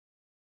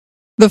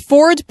The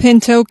Ford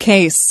Pinto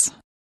case.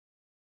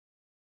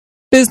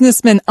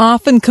 Businessmen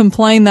often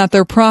complain that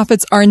their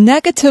profits are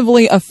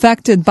negatively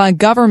affected by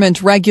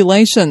government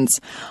regulations.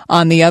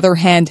 On the other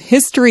hand,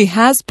 history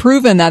has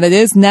proven that it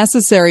is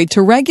necessary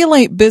to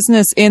regulate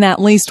business in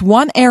at least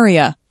one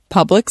area: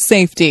 public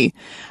safety.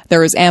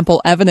 There is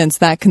ample evidence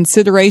that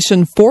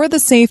consideration for the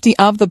safety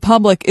of the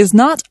public is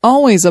not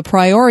always a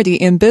priority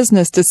in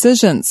business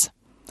decisions.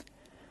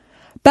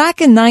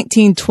 Back in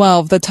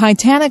 1912, the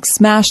Titanic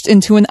smashed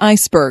into an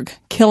iceberg,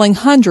 killing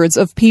hundreds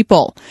of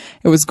people.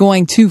 It was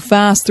going too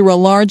fast through a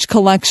large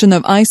collection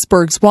of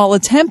icebergs while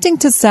attempting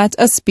to set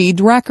a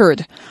speed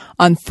record.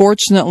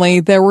 Unfortunately,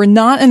 there were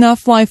not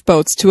enough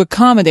lifeboats to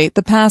accommodate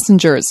the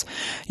passengers.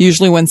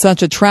 Usually when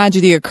such a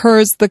tragedy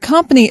occurs, the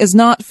company is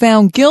not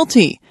found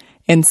guilty.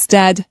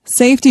 Instead,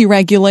 safety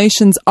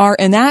regulations are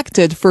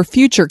enacted for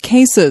future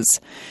cases.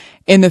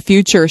 In the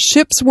future,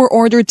 ships were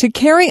ordered to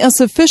carry a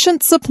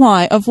sufficient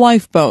supply of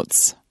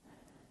lifeboats.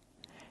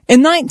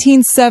 In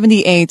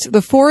 1978,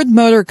 the Ford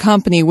Motor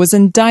Company was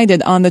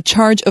indicted on the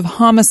charge of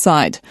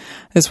homicide.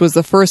 This was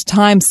the first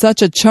time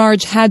such a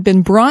charge had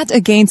been brought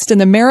against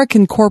an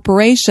American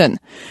corporation.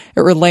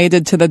 It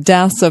related to the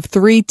deaths of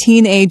 3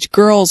 teenage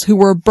girls who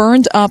were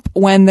burned up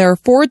when their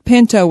Ford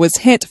Pinto was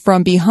hit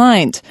from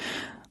behind.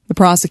 The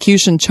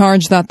prosecution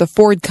charged that the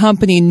Ford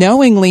Company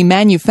knowingly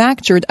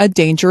manufactured a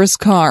dangerous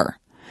car.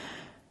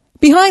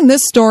 Behind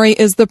this story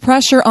is the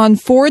pressure on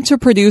Ford to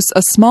produce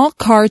a small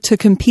car to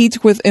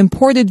compete with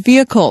imported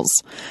vehicles.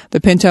 The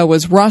Pinto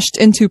was rushed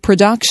into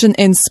production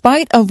in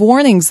spite of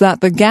warnings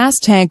that the gas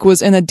tank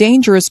was in a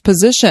dangerous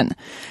position.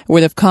 It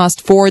would have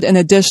cost Ford an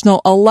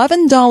additional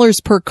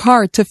 $11 per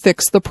car to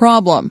fix the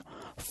problem.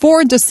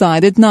 Ford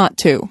decided not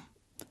to.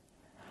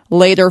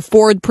 Later,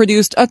 Ford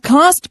produced a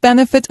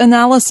cost-benefit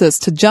analysis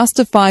to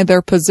justify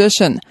their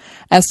position,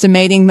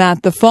 estimating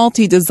that the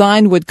faulty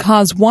design would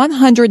cause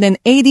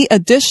 180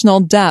 additional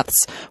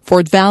deaths.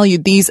 Ford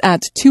valued these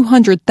at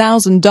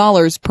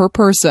 $200,000 per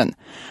person.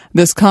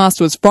 This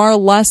cost was far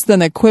less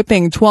than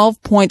equipping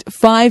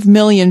 12.5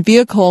 million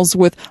vehicles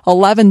with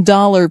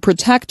 $11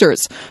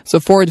 protectors, so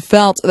Ford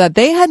felt that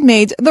they had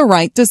made the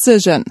right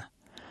decision.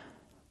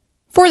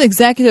 Ford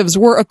executives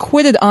were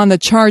acquitted on the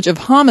charge of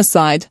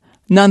homicide.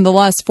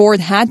 Nonetheless, Ford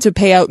had to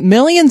pay out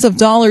millions of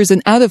dollars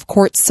in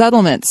out-of-court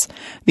settlements.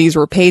 These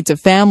were paid to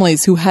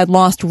families who had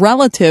lost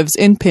relatives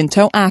in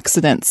Pinto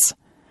accidents.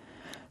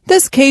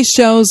 This case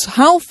shows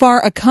how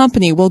far a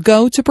company will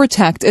go to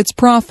protect its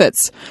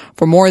profits.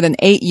 For more than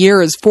 8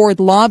 years, Ford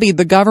lobbied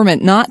the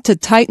government not to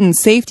tighten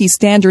safety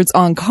standards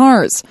on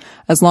cars.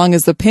 As long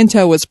as the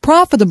Pinto was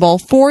profitable,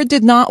 Ford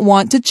did not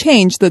want to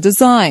change the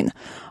design.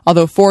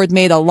 Although Ford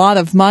made a lot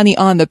of money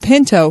on the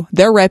Pinto,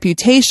 their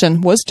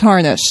reputation was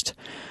tarnished.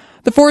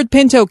 The Ford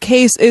Pinto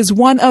case is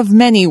one of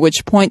many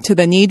which point to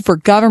the need for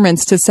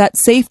governments to set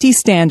safety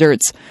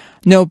standards.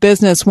 No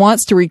business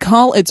wants to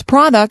recall its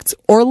products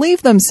or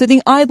leave them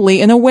sitting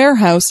idly in a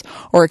warehouse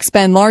or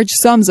expend large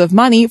sums of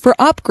money for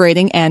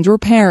upgrading and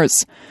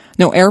repairs.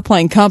 No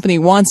airplane company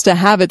wants to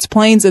have its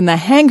planes in the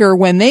hangar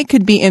when they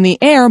could be in the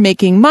air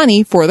making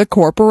money for the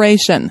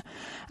corporation.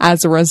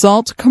 As a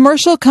result,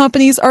 commercial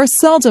companies are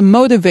seldom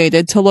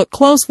motivated to look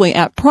closely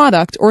at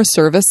product or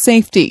service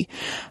safety.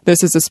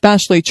 This is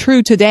especially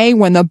true today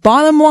when the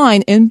bottom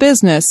line in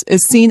business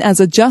is seen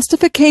as a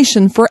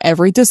justification for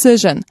every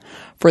decision.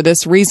 For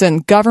this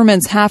reason,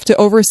 governments have to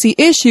oversee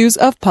issues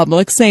of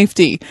public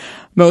safety.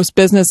 Most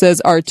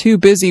businesses are too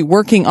busy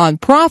working on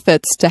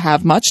profits to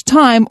have much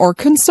time or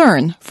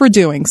concern for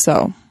doing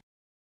so.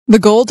 The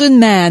Golden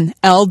Man,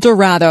 El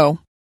Dorado.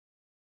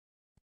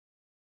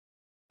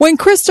 When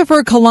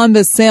Christopher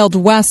Columbus sailed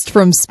west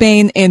from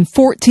Spain in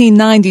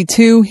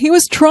 1492, he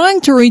was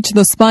trying to reach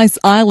the Spice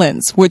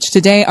Islands, which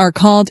today are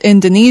called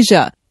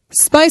Indonesia.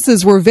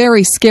 Spices were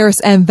very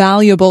scarce and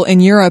valuable in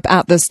Europe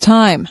at this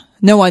time.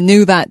 No one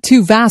knew that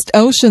 2 vast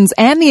oceans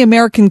and the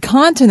American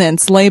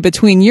continents lay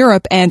between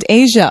Europe and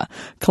Asia.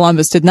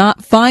 Columbus did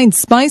not find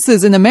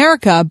spices in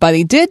America, but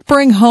he did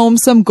bring home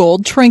some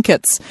gold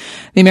trinkets.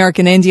 The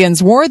American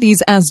Indians wore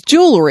these as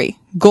jewelry.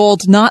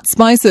 Gold, not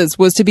spices,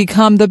 was to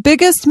become the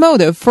biggest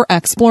motive for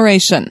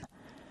exploration.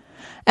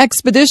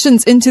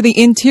 Expeditions into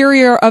the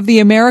interior of the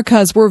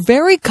Americas were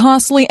very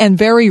costly and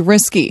very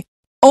risky.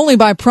 Only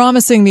by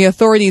promising the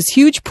authorities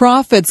huge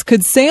profits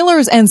could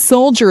sailors and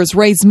soldiers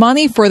raise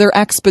money for their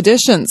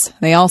expeditions.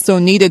 They also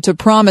needed to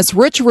promise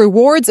rich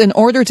rewards in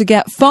order to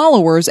get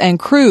followers and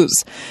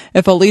crews.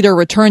 If a leader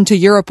returned to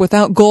Europe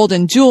without gold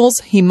and jewels,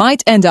 he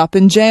might end up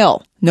in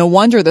jail. No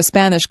wonder the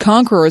Spanish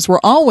conquerors were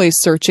always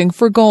searching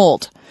for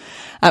gold.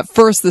 At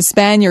first, the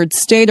Spaniards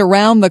stayed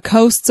around the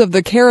coasts of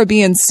the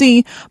Caribbean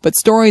Sea, but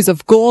stories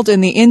of gold in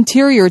the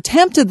interior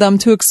tempted them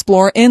to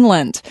explore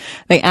inland.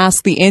 They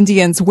asked the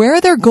Indians where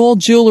their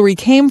gold jewelry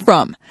came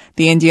from.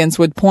 The Indians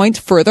would point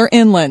further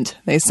inland.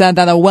 They said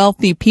that a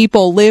wealthy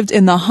people lived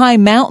in the high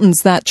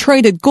mountains that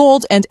traded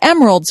gold and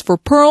emeralds for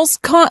pearls,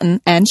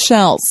 cotton, and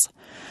shells.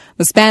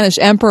 The Spanish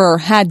emperor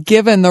had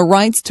given the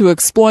rights to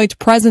exploit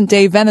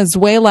present-day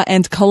Venezuela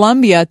and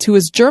Colombia to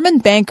his German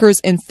bankers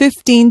in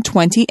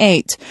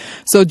 1528.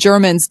 So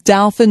Germans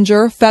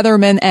Dalfinger,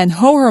 Fetherman, and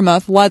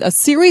Hohermuth led a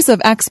series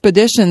of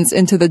expeditions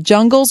into the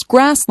jungles,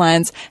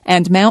 grasslands,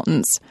 and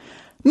mountains.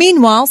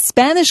 Meanwhile,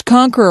 Spanish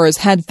conquerors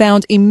had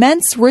found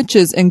immense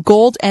riches in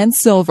gold and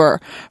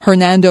silver.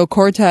 Hernando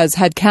Cortez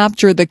had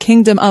captured the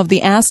kingdom of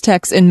the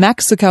Aztecs in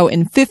Mexico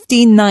in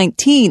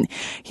 1519.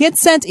 He had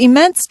sent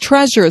immense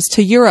treasures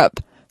to Europe.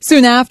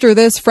 Soon after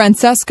this,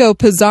 Francisco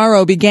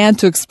Pizarro began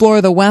to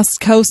explore the west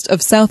coast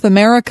of South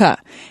America.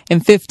 In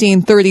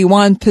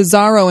 1531,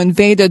 Pizarro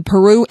invaded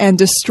Peru and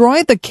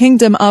destroyed the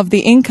kingdom of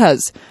the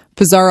Incas.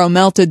 Pizarro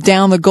melted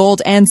down the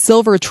gold and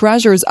silver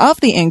treasures of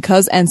the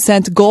Incas and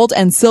sent gold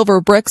and silver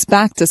bricks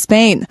back to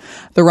Spain.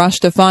 The rush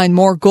to find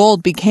more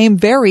gold became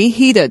very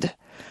heated.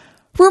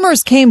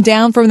 Rumors came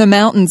down from the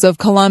mountains of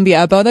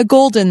Colombia about a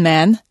golden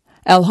man,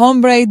 El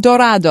Hombre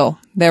Dorado.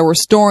 There were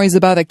stories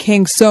about a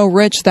king so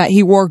rich that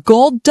he wore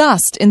gold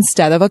dust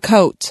instead of a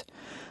coat.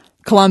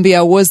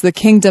 Colombia was the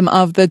kingdom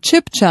of the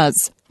Chibchas.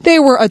 They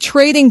were a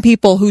trading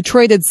people who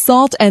traded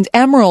salt and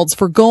emeralds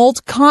for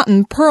gold,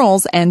 cotton,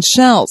 pearls, and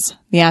shells.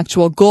 The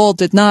actual gold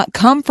did not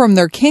come from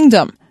their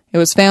kingdom. It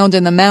was found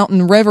in the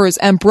mountain rivers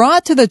and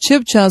brought to the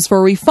Chibchas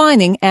for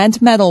refining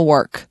and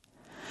metalwork.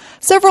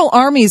 Several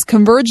armies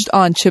converged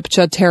on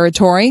Chibcha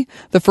territory.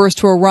 The first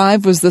to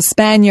arrive was the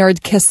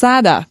Spaniard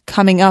Quesada,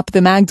 coming up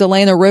the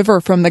Magdalena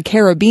River from the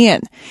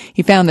Caribbean.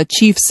 He found the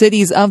chief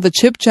cities of the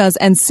Chibchas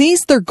and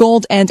seized their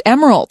gold and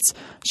emeralds.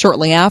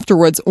 Shortly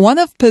afterwards, one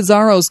of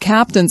Pizarro's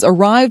captains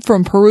arrived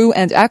from Peru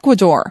and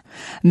Ecuador.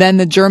 Then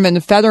the German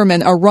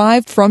Fetherman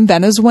arrived from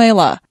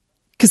Venezuela.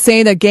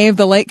 Quesada gave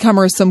the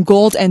latecomers some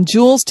gold and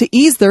jewels to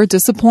ease their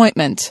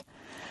disappointment.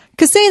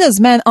 Quesada's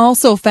men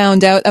also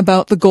found out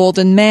about the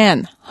Golden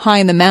Man. High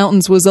in the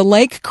mountains was a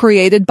lake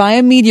created by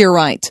a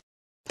meteorite.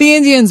 The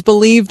Indians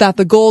believed that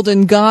the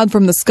golden god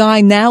from the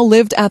sky now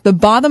lived at the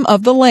bottom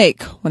of the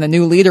lake. When a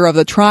new leader of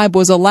the tribe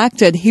was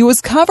elected, he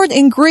was covered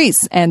in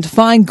grease and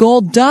fine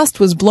gold dust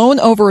was blown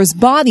over his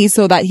body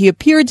so that he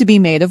appeared to be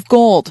made of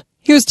gold.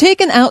 He was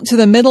taken out to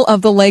the middle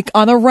of the lake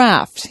on a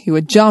raft. He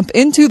would jump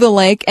into the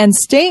lake and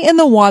stay in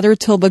the water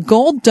till the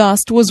gold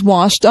dust was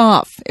washed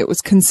off. It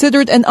was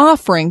considered an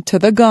offering to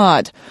the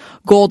god.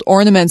 Gold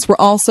ornaments were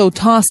also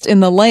tossed in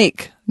the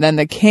lake. Then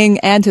the king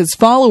and his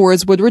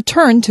followers would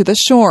return to the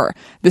shore.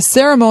 The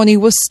ceremony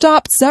was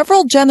stopped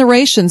several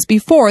generations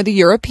before the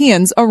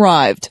Europeans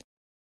arrived.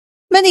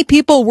 Many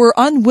people were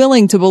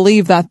unwilling to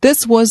believe that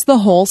this was the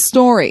whole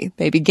story.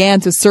 They began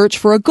to search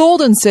for a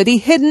golden city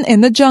hidden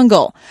in the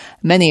jungle.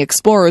 Many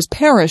explorers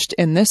perished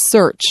in this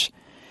search.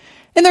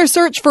 In their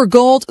search for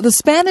gold, the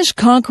Spanish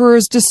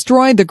conquerors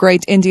destroyed the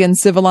great Indian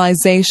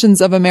civilizations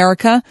of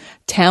America.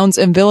 Towns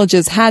and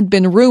villages had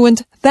been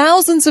ruined,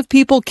 thousands of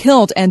people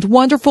killed, and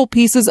wonderful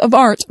pieces of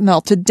art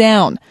melted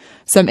down.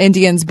 Some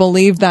Indians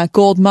believed that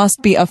gold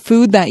must be a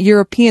food that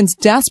Europeans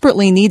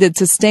desperately needed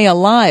to stay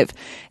alive.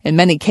 In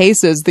many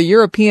cases, the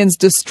Europeans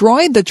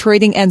destroyed the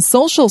trading and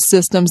social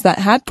systems that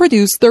had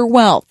produced their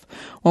wealth.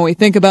 When we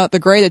think about the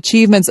great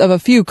achievements of a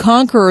few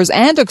conquerors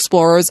and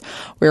explorers,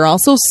 we are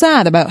also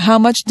sad about how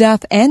much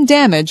death and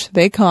damage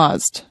they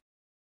caused.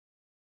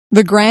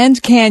 The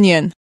Grand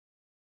Canyon.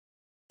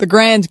 The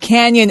Grand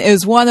Canyon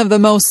is one of the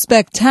most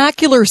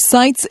spectacular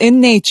sights in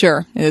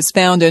nature. It is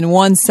found in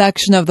one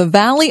section of the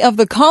valley of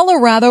the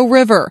Colorado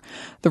River.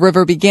 The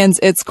river begins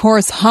its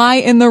course high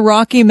in the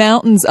Rocky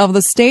Mountains of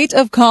the state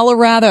of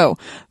Colorado.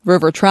 The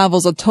river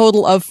travels a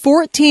total of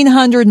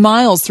 1,400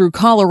 miles through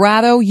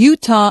Colorado,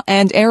 Utah,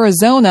 and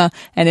Arizona,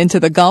 and into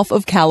the Gulf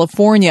of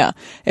California.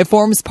 It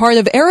forms part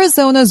of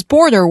Arizona's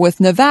border with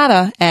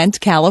Nevada and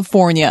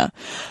California.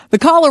 The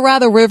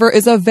Colorado River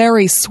is a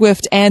very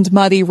swift and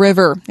muddy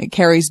river. It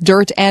carries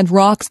dirt and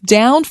rocks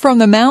down from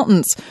the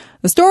mountains.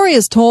 The story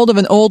is told of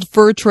an old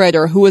fur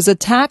trader who was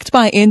attacked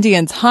by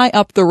Indians high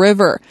up the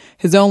river.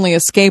 His only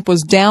escape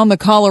was down the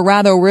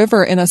Colorado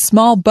River in a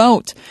small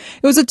boat.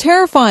 It was a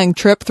terrifying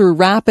trip through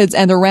rapids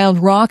and around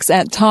rocks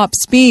at top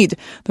speed.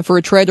 The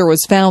fur trader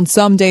was found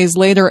some days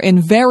later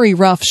in very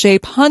rough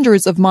shape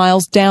hundreds of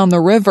miles down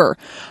the river.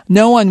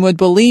 No one would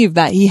believe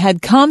that he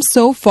had come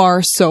so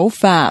far so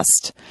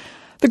fast.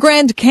 The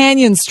Grand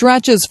Canyon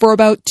stretches for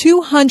about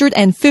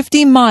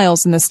 250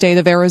 miles in the state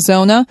of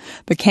Arizona.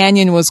 The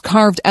canyon was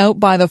carved out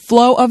by the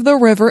flow of the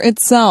river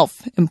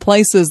itself. In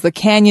places, the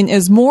canyon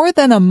is more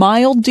than a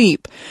mile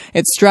deep.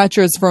 It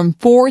stretches from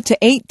 4 to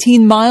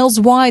 18 miles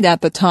wide at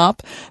the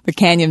top. The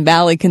canyon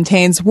valley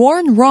contains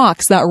worn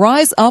rocks that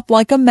rise up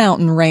like a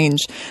mountain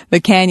range.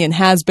 The canyon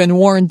has been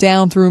worn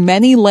down through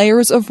many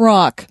layers of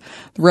rock.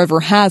 The river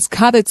has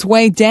cut its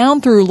way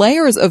down through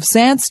layers of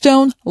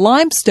sandstone,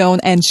 limestone,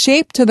 and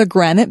shaped to the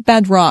Grand granite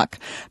bedrock.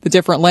 The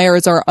different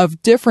layers are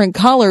of different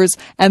colors,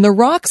 and the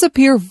rocks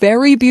appear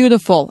very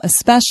beautiful,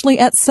 especially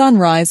at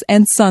sunrise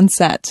and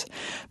sunset.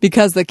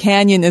 Because the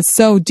canyon is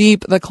so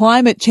deep, the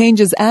climate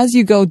changes as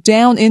you go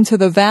down into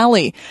the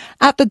valley.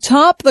 At the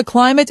top, the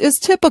climate is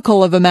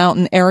typical of a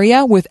mountain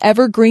area with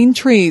evergreen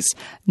trees.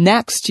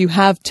 Next, you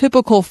have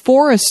typical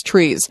forest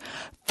trees.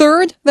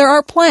 Third, there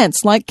are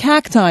plants like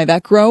cacti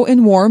that grow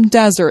in warm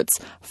deserts.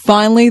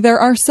 Finally, there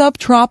are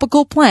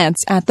subtropical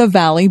plants at the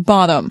valley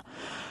bottom.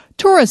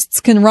 Tourists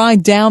can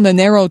ride down the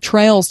narrow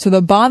trails to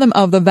the bottom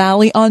of the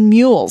valley on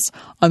mules.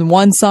 On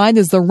one side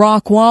is the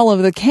rock wall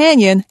of the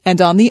canyon,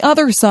 and on the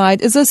other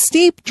side is a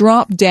steep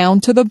drop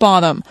down to the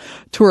bottom.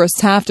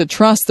 Tourists have to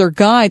trust their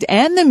guide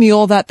and the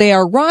mule that they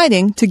are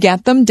riding to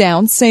get them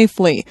down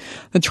safely.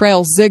 The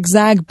trails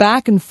zigzag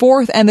back and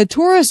forth, and the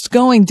tourist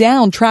going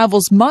down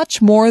travels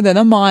much more than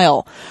a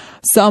mile.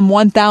 Some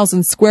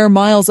 1,000 square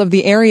miles of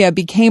the area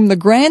became the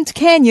Grand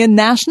Canyon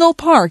National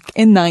Park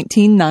in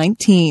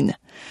 1919.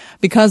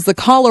 Because the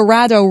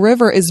Colorado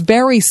River is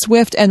very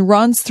swift and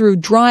runs through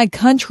dry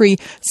country,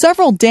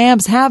 several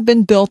dams have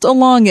been built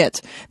along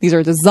it. These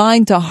are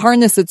designed to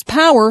harness its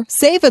power,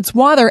 save its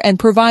water, and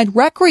provide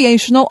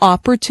recreational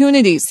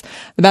opportunities.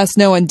 The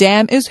best-known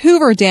dam is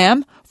Hoover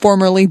Dam,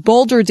 formerly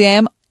Boulder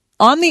Dam,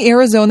 on the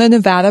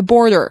Arizona-Nevada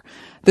border.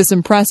 This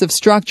impressive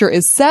structure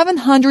is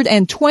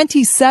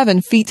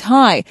 727 feet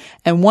high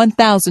and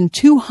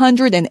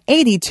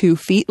 1,282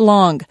 feet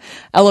long.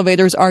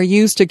 Elevators are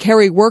used to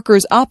carry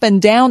workers up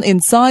and down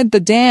inside the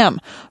dam.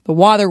 The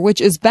water,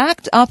 which is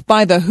backed up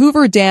by the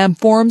Hoover Dam,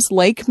 forms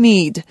Lake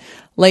Mead.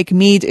 Lake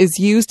Mead is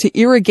used to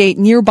irrigate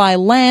nearby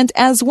land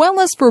as well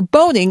as for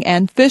boating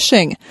and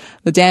fishing.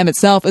 The dam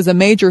itself is a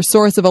major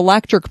source of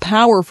electric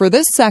power for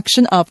this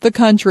section of the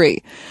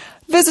country.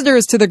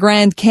 Visitors to the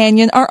Grand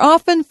Canyon are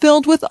often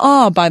filled with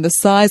awe by the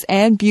size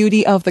and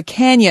beauty of the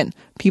canyon.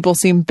 People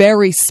seem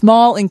very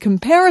small in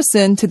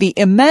comparison to the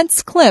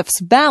immense cliffs,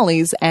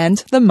 valleys, and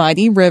the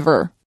mighty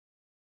river.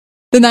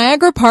 The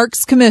Niagara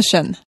Parks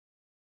Commission.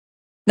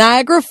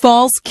 Niagara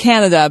Falls,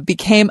 Canada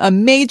became a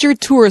major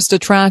tourist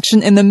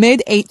attraction in the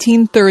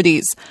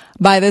mid-1830s.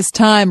 By this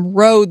time,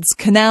 roads,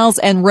 canals,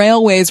 and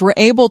railways were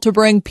able to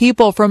bring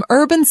people from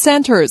urban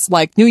centers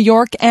like New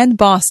York and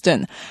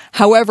Boston.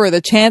 However, the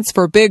chance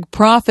for big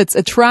profits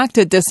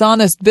attracted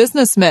dishonest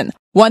businessmen.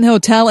 One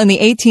hotel in the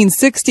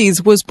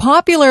 1860s was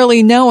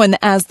popularly known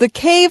as the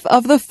Cave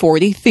of the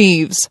 40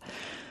 Thieves.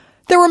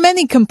 There were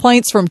many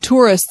complaints from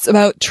tourists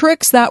about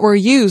tricks that were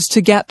used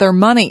to get their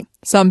money.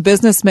 Some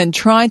businessmen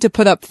tried to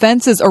put up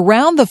fences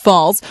around the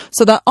falls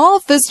so that all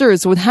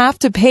visitors would have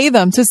to pay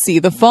them to see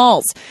the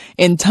falls.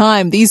 In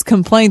time, these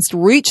complaints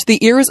reached the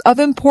ears of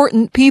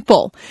important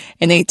people.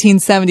 In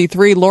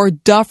 1873,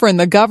 Lord Dufferin,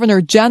 the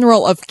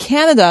Governor-General of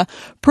Canada,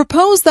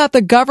 proposed that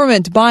the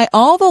government buy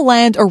all the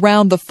land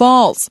around the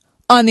falls.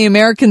 On the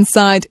American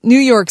side, New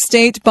York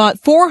State bought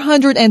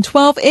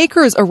 412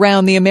 acres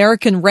around the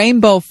American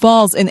Rainbow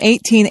Falls in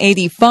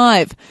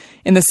 1885.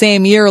 In the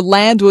same year,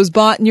 land was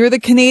bought near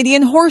the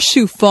Canadian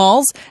Horseshoe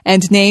Falls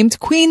and named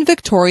Queen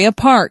Victoria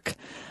Park.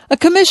 A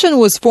commission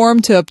was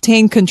formed to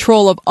obtain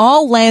control of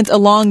all land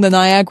along the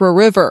Niagara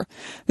River.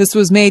 This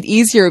was made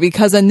easier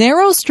because a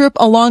narrow strip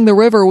along the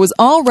river was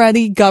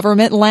already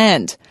government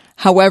land.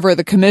 However,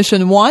 the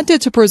commission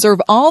wanted to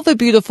preserve all the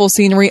beautiful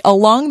scenery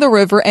along the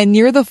river and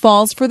near the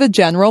falls for the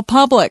general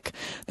public.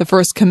 The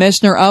first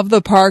commissioner of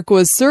the park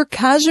was Sir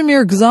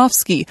Kazimierz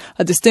Gzowski,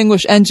 a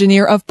distinguished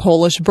engineer of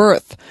Polish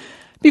birth.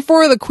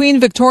 Before the Queen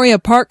Victoria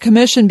Park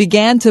Commission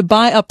began to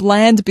buy up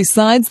land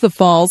besides the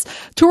falls,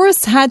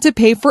 tourists had to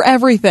pay for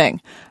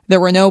everything. There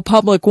were no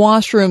public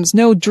washrooms,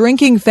 no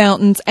drinking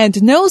fountains,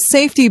 and no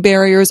safety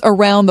barriers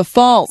around the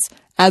falls.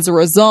 As a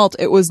result,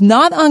 it was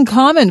not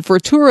uncommon for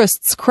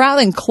tourists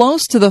crowding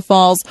close to the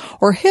falls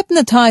or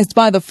hypnotized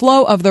by the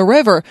flow of the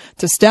river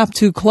to step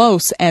too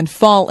close and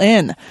fall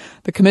in.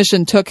 The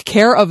commission took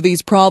care of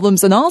these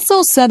problems and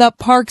also set up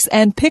parks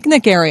and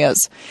picnic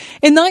areas.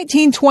 In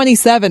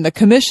 1927, the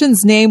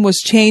commission's name was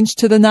changed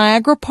to the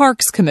Niagara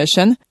Parks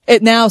Commission.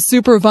 It now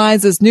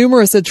supervises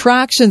numerous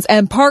attractions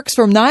and parks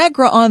from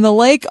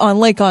Niagara-on-the-Lake on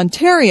Lake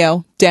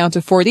Ontario down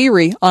to Fort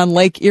Erie on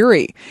Lake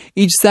Erie.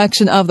 Each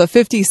section of the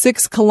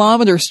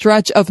 56-kilometer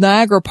stretch of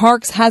Niagara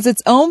Parks has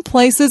its own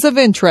places of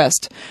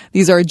interest.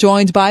 These are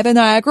joined by the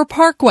Niagara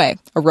Parkway,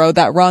 a road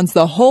that runs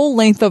the whole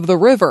length of the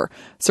river.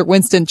 Sir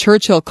Winston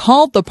Churchill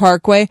called the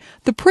Parkway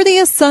the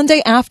prettiest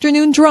Sunday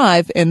afternoon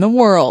drive in the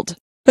world.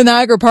 The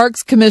Niagara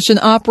Parks Commission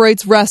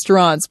operates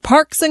restaurants,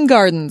 parks and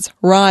gardens,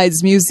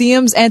 rides,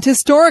 museums and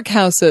historic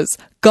houses,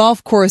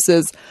 golf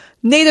courses,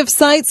 native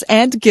sites,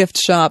 and gift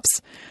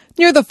shops.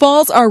 Near the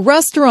falls are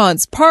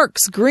restaurants,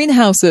 parks,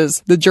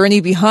 greenhouses, the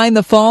journey behind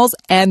the falls,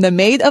 and the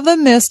Maid of the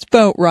Mist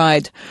boat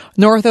ride.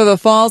 North of the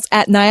falls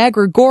at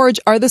Niagara Gorge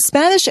are the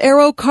Spanish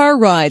Arrow car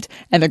ride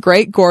and the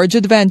Great Gorge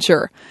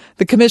Adventure.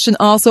 The commission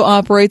also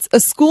operates a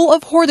school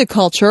of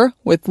horticulture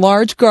with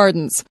large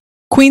gardens.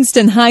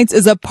 Queenston Heights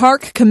is a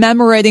park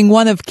commemorating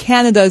one of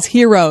Canada's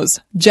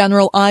heroes,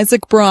 General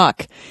Isaac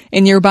Brock.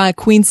 In nearby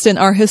Queenston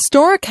are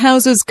historic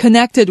houses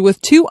connected with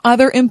two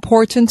other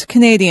important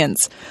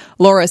Canadians,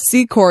 Laura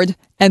Secord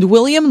and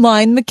William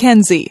Lyon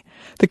Mackenzie.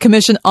 The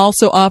commission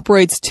also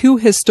operates two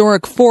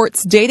historic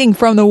forts dating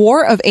from the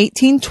War of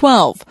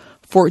 1812,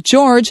 Fort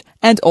George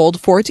and Old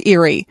Fort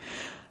Erie.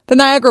 The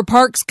Niagara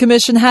Parks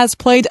Commission has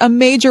played a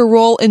major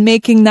role in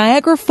making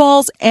Niagara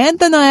Falls and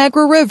the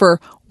Niagara River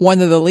one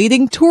of the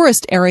leading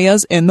tourist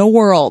areas in the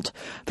world.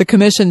 The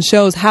commission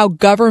shows how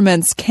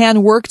governments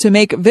can work to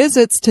make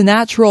visits to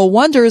natural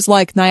wonders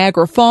like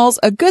Niagara Falls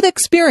a good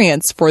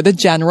experience for the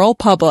general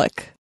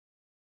public.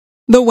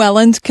 The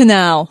Welland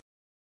Canal.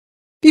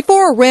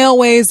 Before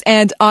railways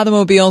and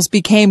automobiles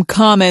became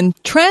common,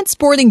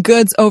 transporting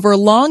goods over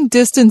long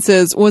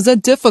distances was a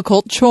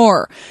difficult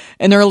chore.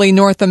 In early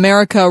North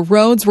America,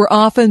 roads were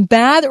often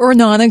bad or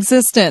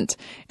non-existent.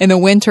 In the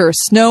winter,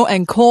 snow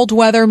and cold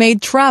weather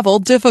made travel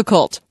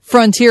difficult.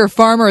 Frontier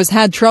farmers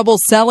had trouble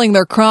selling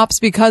their crops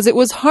because it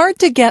was hard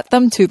to get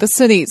them to the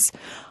cities.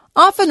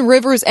 Often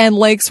rivers and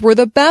lakes were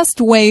the best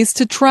ways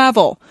to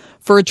travel.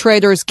 Fur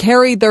traders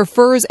carried their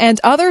furs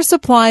and other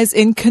supplies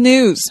in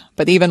canoes,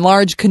 but even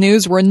large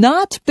canoes were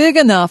not big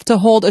enough to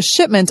hold a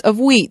shipment of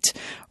wheat.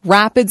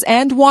 Rapids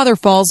and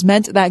waterfalls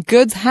meant that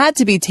goods had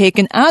to be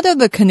taken out of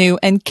the canoe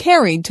and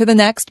carried to the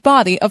next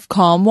body of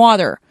calm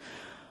water.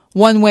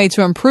 One way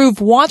to improve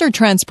water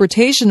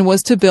transportation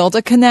was to build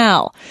a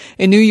canal.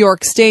 In New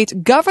York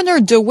State,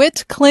 Governor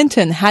DeWitt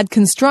Clinton had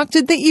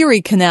constructed the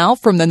Erie Canal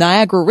from the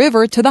Niagara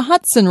River to the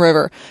Hudson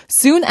River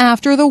soon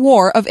after the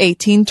War of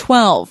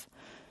 1812.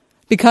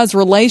 Because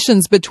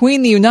relations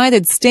between the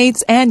United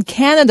States and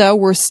Canada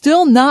were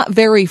still not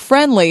very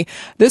friendly,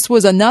 this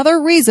was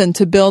another reason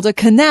to build a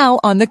canal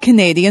on the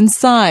Canadian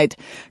side.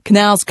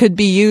 Canals could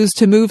be used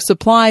to move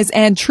supplies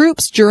and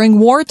troops during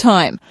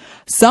wartime.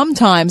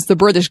 Sometimes the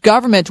British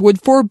government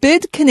would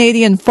forbid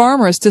Canadian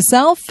farmers to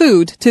sell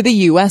food to the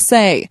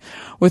USA.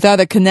 Without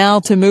a canal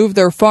to move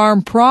their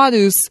farm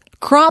produce,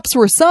 crops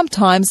were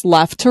sometimes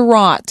left to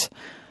rot.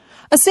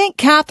 A St.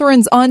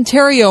 Catharines,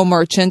 Ontario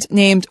merchant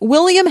named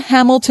William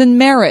Hamilton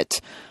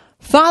Merritt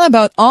thought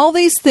about all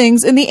these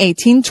things in the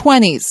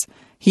 1820s.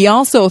 He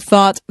also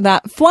thought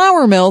that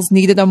flour mills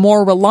needed a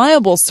more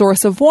reliable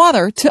source of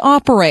water to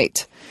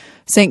operate.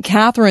 St.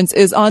 Catharines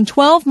is on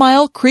 12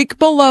 Mile Creek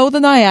below the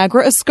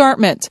Niagara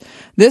Escarpment.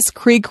 This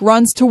creek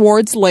runs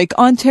towards Lake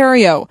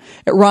Ontario.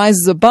 It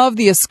rises above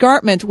the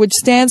escarpment, which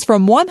stands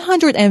from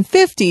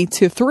 150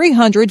 to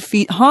 300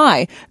 feet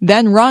high,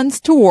 then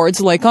runs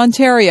towards Lake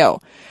Ontario.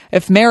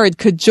 If Merritt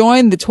could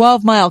join the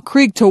 12 Mile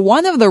Creek to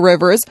one of the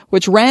rivers,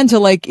 which ran to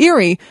Lake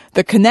Erie,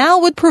 the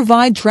canal would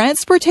provide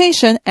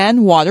transportation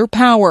and water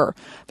power.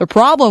 The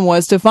problem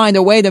was to find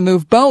a way to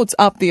move boats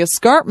up the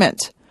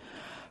escarpment.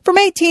 From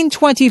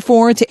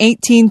 1824 to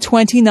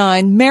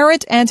 1829,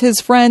 Merritt and his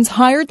friends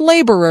hired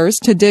laborers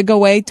to dig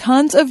away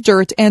tons of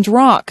dirt and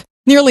rock.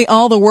 Nearly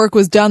all the work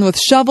was done with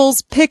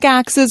shovels,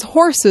 pickaxes,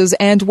 horses,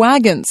 and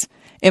wagons.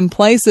 In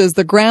places,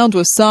 the ground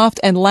was soft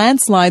and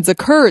landslides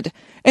occurred.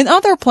 In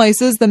other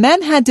places, the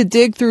men had to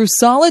dig through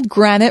solid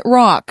granite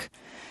rock.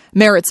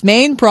 Merritt's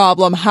main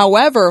problem,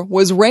 however,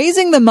 was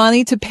raising the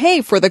money to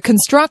pay for the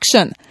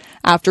construction.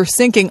 After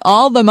sinking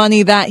all the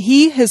money that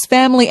he, his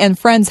family, and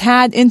friends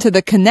had into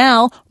the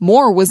canal,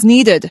 more was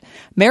needed.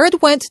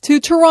 Merritt went to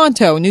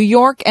Toronto, New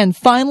York, and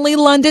finally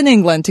London,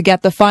 England, to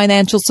get the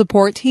financial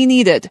support he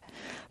needed.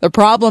 The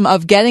problem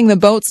of getting the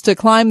boats to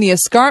climb the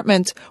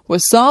escarpment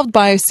was solved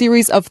by a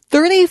series of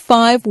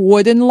 35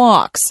 wooden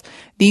locks.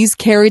 These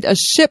carried a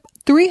ship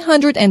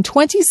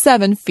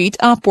 327 feet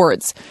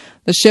upwards.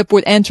 The ship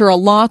would enter a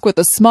lock with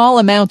a small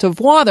amount of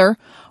water.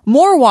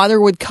 More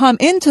water would come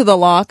into the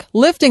lock,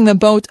 lifting the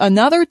boat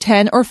another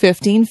 10 or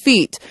 15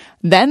 feet.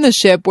 Then the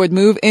ship would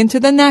move into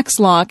the next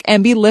lock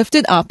and be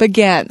lifted up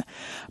again.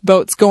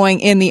 Boats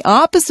going in the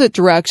opposite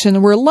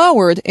direction were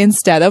lowered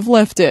instead of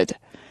lifted.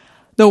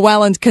 The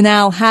Welland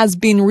Canal has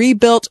been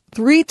rebuilt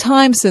 3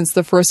 times since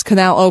the first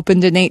canal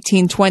opened in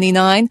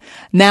 1829.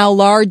 Now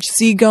large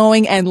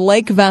seagoing and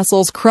lake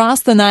vessels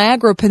cross the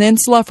Niagara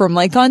Peninsula from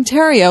Lake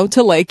Ontario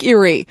to Lake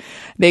Erie.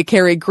 They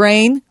carry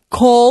grain,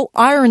 coal,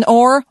 iron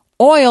ore,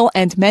 oil,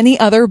 and many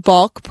other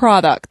bulk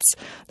products.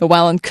 The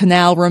Welland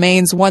Canal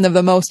remains one of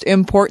the most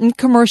important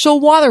commercial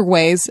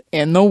waterways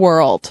in the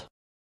world.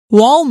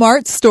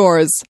 Walmart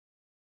stores.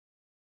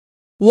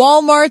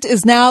 Walmart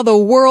is now the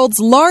world's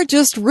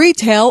largest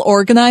retail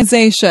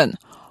organization.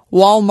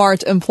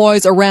 Walmart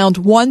employs around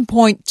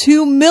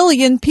 1.2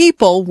 million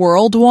people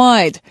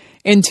worldwide.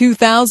 In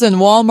 2000,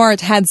 Walmart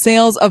had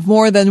sales of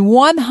more than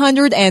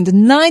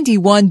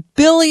 $191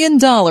 billion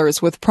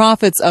with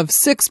profits of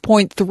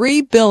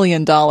 $6.3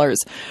 billion.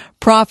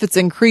 Profits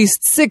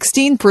increased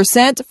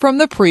 16% from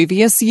the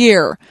previous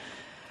year.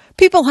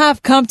 People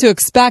have come to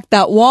expect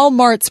that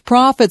Walmart's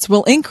profits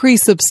will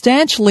increase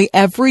substantially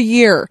every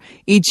year.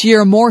 Each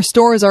year, more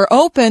stores are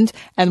opened,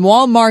 and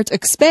Walmart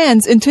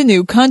expands into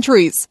new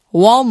countries.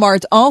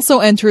 Walmart also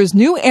enters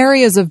new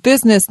areas of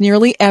business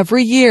nearly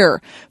every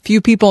year.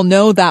 Few people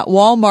know that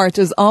Walmart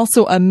is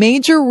also a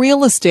major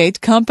real estate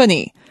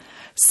company.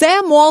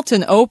 Sam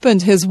Walton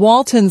opened his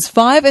Walton's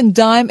Five and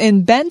Dime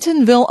in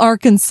Bentonville,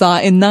 Arkansas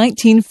in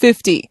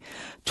 1950.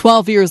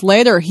 12 years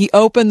later, he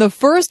opened the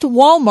first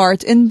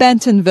Walmart in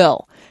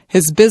Bentonville.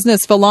 His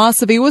business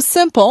philosophy was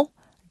simple: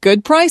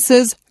 good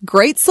prices,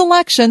 great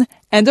selection,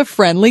 and a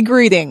friendly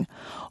greeting.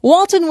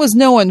 Walton was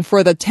known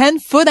for the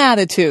 10-foot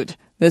attitude.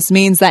 This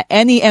means that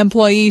any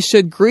employee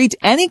should greet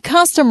any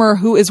customer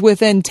who is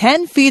within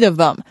 10 feet of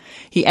them.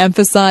 He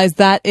emphasized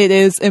that it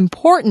is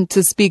important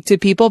to speak to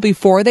people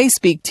before they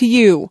speak to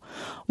you.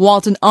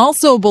 Walton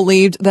also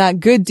believed that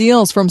good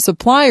deals from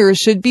suppliers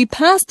should be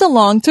passed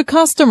along to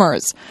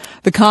customers.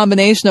 The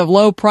combination of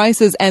low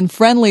prices and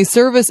friendly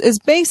service is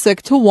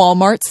basic to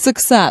Walmart's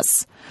success.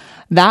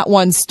 That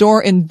one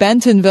store in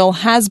Bentonville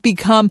has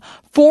become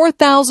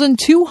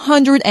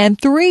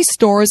 4,203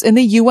 stores in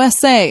the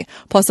USA,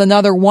 plus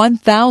another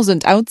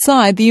 1,000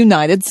 outside the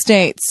United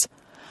States.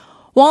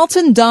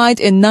 Walton died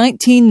in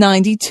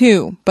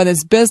 1992, but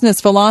his business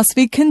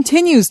philosophy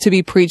continues to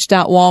be preached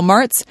at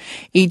Walmart's.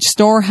 Each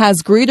store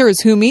has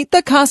greeters who meet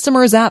the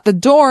customers at the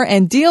door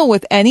and deal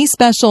with any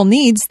special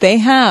needs they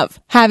have.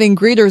 Having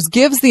greeters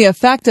gives the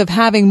effect of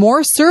having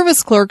more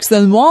service clerks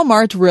than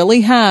Walmart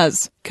really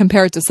has.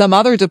 Compared to some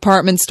other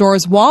department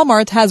stores,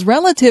 Walmart has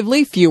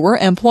relatively fewer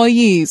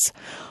employees.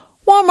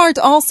 Walmart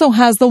also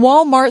has the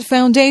Walmart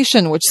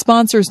Foundation, which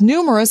sponsors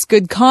numerous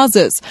good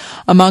causes.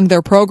 Among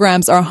their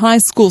programs are high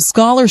school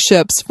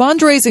scholarships,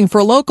 fundraising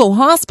for local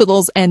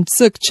hospitals and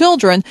sick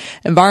children,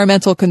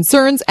 environmental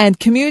concerns, and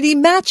community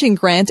matching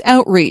grant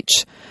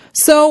outreach.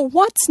 So,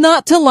 what's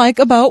not to like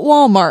about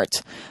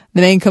Walmart?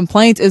 The main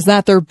complaint is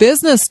that their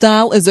business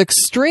style is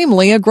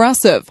extremely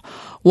aggressive.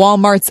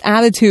 Walmart's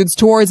attitudes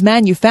towards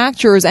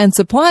manufacturers and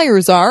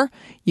suppliers are,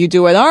 you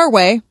do it our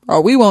way,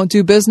 or we won't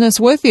do business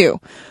with you.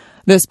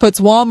 This puts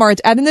Walmart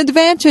at an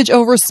advantage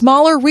over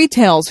smaller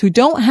retailers who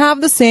don't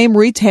have the same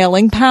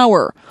retailing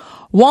power.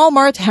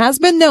 Walmart has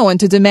been known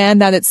to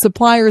demand that its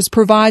suppliers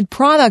provide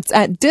products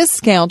at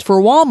discount for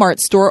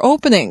Walmart store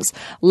openings,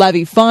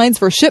 levy fines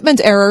for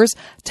shipment errors,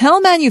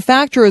 tell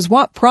manufacturers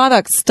what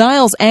products,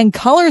 styles, and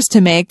colors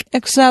to make,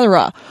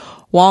 etc.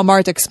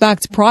 Walmart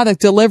expects product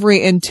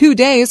delivery in 2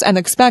 days and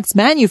expects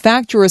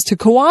manufacturers to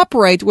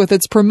cooperate with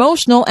its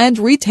promotional and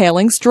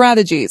retailing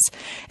strategies.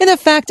 In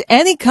effect,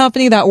 any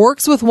company that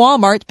works with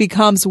Walmart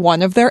becomes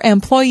one of their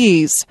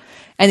employees.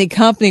 Any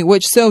company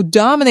which so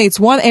dominates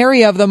one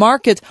area of the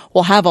market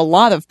will have a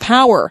lot of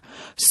power.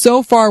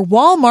 So far,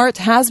 Walmart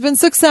has been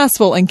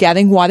successful in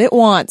getting what it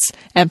wants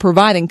and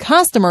providing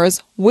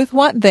customers with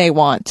what they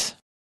want.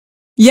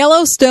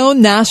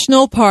 Yellowstone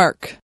National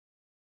Park.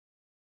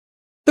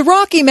 The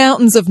Rocky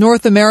Mountains of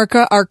North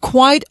America are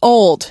quite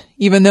old.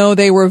 Even though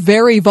they were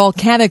very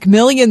volcanic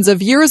millions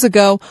of years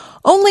ago,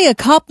 only a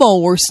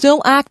couple were still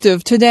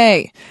active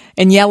today.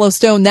 In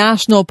Yellowstone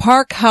National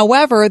Park,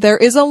 however, there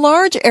is a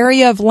large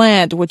area of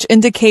land which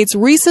indicates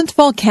recent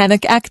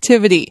volcanic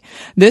activity.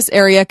 This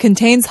area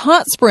contains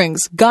hot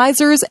springs,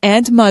 geysers,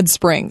 and mud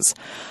springs.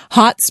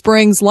 Hot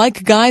springs,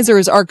 like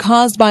geysers, are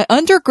caused by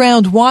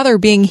underground water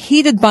being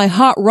heated by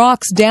hot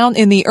rocks down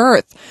in the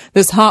earth.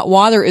 This hot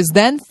water is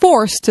then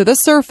forced to the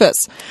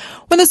surface.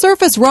 When the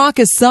surface rock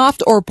is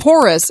soft or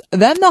porous,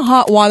 then the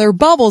hot water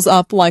bubbles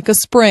up like a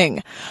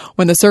spring.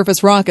 When the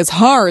surface rock is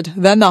hard,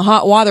 then the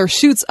hot water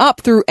shoots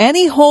up through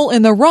any hole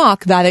in the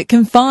rock that it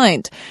can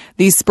find.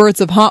 These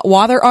spurts of hot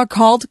water are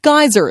called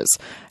geysers.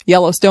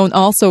 Yellowstone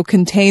also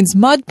contains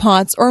mud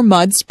pots or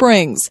mud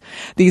springs.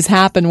 These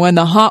happen when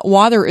the hot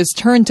water is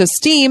turned to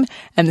steam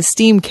and the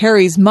steam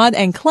carries mud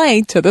and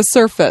clay to the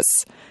surface.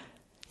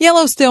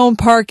 Yellowstone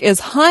Park is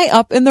high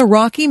up in the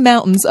Rocky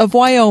Mountains of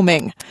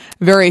Wyoming.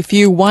 Very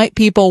few white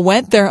people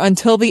went there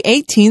until the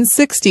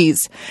 1860s.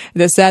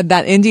 It is said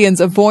that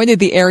Indians avoided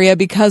the area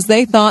because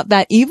they thought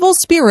that evil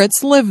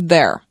spirits lived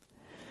there.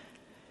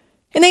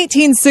 In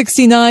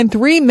 1869,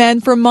 3 men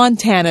from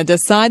Montana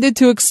decided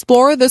to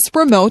explore this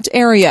remote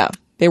area.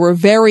 They were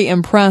very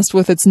impressed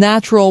with its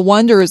natural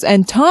wonders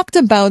and talked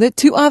about it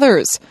to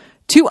others.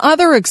 2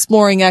 other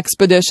exploring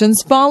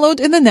expeditions followed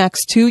in the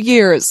next 2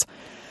 years.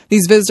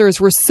 These visitors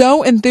were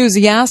so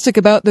enthusiastic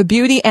about the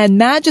beauty and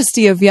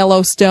majesty of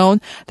Yellowstone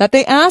that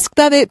they asked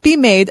that it be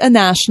made a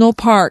national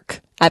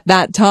park. At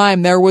that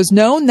time, there was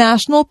no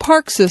national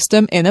park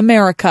system in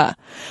America.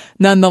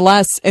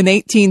 Nonetheless, in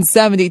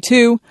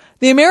 1872,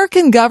 the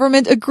American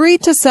government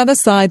agreed to set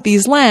aside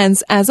these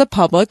lands as a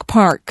public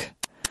park.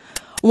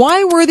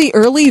 Why were the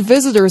early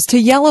visitors to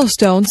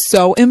Yellowstone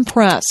so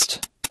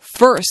impressed?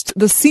 First,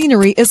 the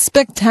scenery is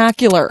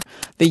spectacular.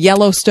 The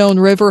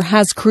Yellowstone River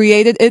has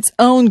created its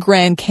own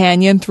Grand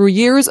Canyon through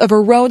years of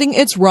eroding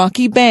its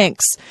rocky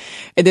banks.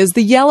 It is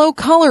the yellow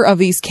color of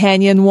these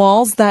canyon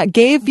walls that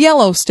gave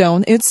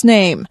Yellowstone its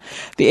name.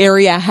 The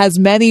area has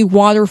many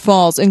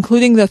waterfalls,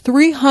 including the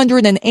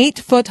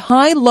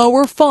 308-foot-high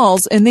lower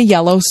falls in the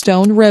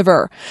Yellowstone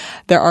River.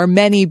 There are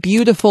many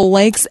beautiful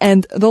lakes,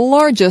 and the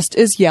largest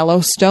is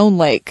Yellowstone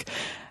Lake.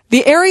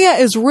 The area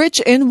is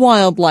rich in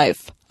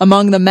wildlife.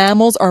 Among the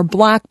mammals are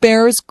black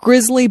bears,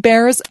 grizzly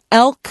bears,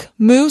 elk,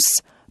 moose,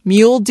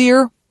 mule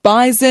deer,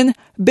 bison,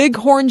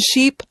 bighorn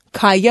sheep,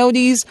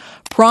 coyotes,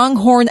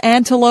 pronghorn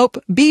antelope,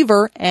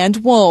 beaver, and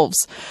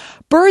wolves.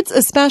 Birds,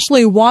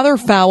 especially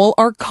waterfowl,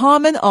 are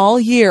common all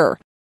year.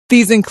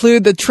 These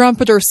include the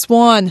trumpeter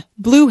swan,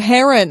 blue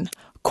heron,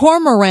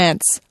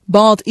 cormorants,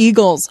 bald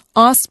eagles,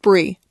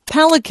 osprey,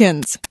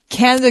 pelicans,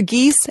 Canada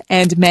geese,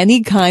 and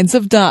many kinds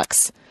of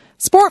ducks.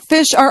 Sport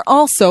fish are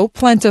also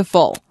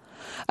plentiful.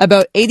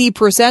 About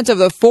 80% of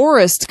the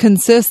forest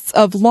consists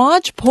of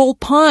lodgepole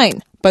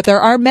pine, but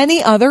there are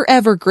many other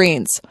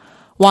evergreens.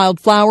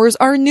 Wildflowers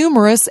are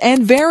numerous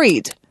and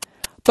varied.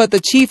 But the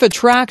chief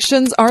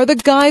attractions are the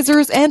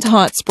geysers and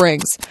hot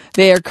springs.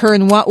 They occur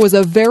in what was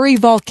a very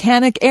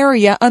volcanic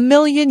area a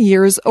million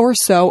years or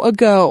so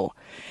ago.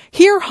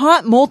 Here,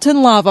 hot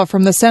molten lava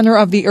from the center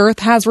of the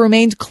earth has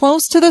remained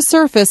close to the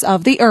surface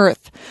of the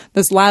earth.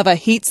 This lava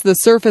heats the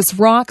surface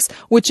rocks,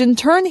 which in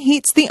turn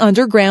heats the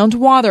underground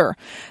water.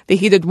 The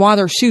heated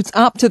water shoots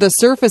up to the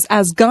surface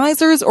as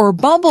geysers or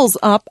bubbles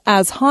up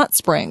as hot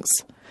springs.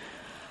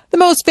 The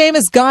most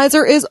famous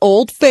geyser is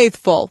Old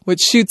Faithful,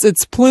 which shoots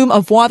its plume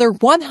of water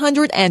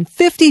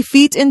 150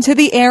 feet into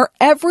the air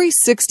every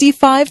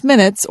 65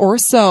 minutes or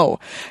so.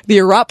 The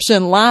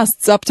eruption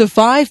lasts up to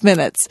 5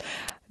 minutes.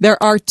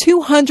 There are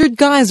 200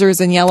 geysers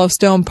in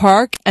Yellowstone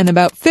Park, and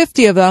about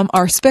 50 of them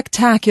are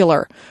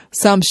spectacular.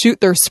 Some shoot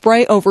their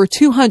spray over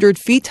 200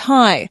 feet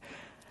high.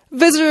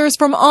 Visitors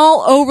from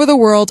all over the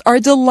world are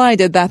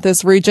delighted that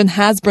this region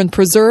has been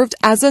preserved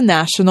as a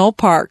national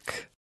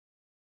park.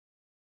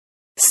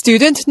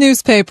 Student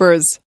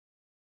newspapers.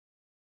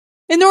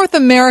 In North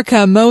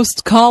America,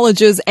 most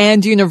colleges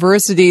and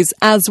universities,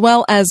 as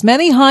well as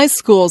many high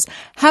schools,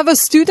 have a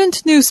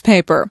student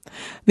newspaper.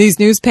 These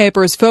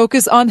newspapers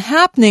focus on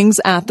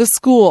happenings at the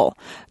school.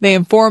 They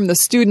inform the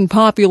student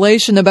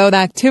population about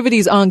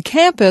activities on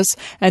campus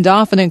and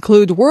often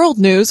include world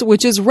news,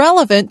 which is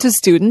relevant to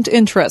student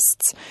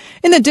interests.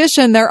 In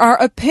addition, there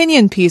are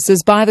opinion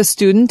pieces by the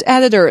student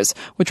editors,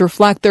 which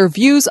reflect their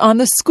views on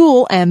the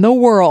school and the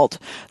world.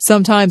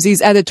 Sometimes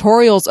these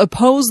editorials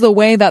oppose the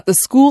way that the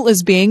school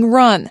is being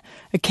run.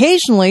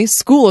 Occasionally,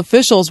 school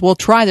officials will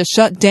try to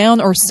shut down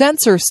or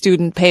censor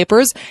student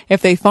papers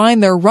if they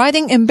find their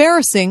writing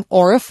embarrassing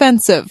or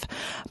offensive.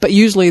 But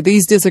usually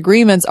these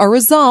disagreements are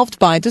resolved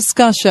by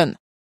discussion.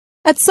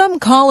 At some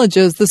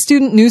colleges, the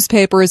student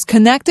newspaper is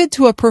connected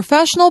to a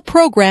professional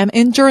program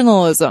in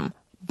journalism.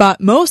 But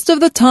most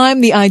of the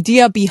time, the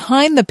idea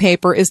behind the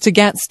paper is to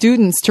get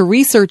students to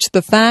research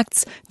the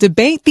facts,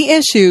 debate the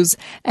issues,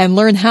 and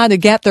learn how to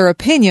get their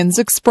opinions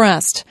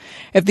expressed.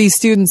 If these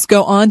students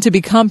go on to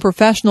become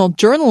professional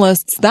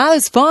journalists, that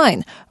is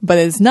fine, but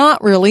it is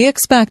not really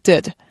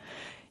expected.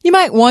 You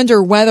might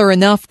wonder whether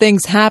enough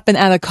things happen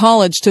at a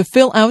college to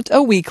fill out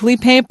a weekly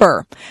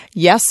paper.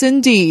 Yes,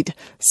 indeed.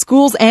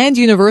 Schools and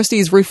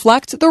universities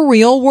reflect the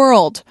real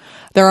world.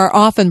 There are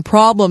often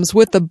problems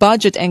with the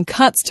budget and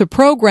cuts to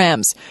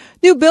programs.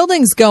 New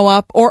buildings go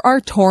up or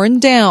are torn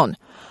down.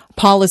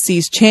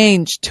 Policies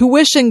change,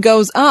 tuition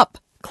goes up.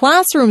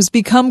 Classrooms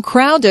become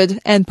crowded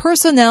and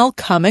personnel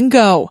come and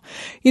go.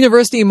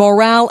 University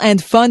morale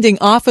and funding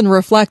often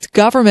reflect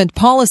government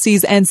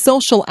policies and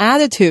social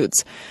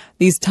attitudes.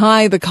 These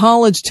tie the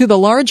college to the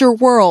larger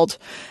world.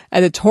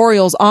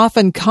 Editorials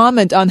often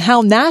comment on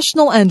how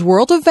national and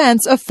world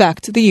events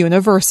affect the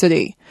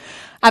university.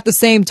 At the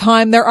same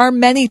time, there are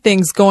many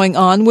things going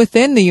on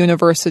within the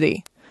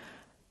university.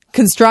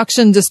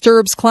 Construction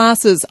disturbs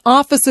classes,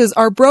 offices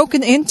are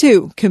broken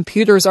into,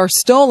 computers are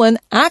stolen,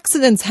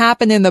 accidents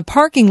happen in the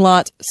parking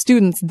lot,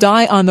 students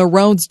die on the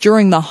roads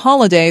during the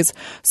holidays,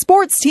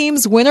 sports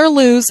teams win or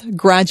lose,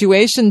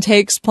 graduation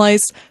takes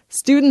place,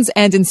 students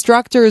and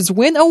instructors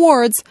win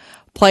awards,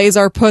 plays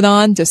are put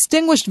on,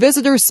 distinguished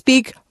visitors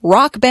speak,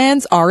 rock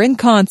bands are in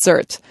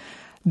concert.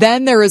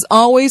 Then there is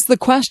always the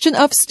question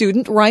of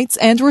student rights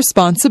and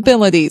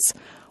responsibilities.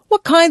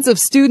 What kinds of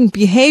student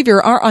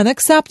behavior are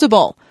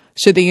unacceptable?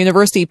 Should the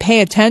university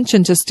pay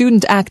attention to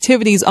student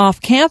activities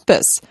off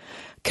campus?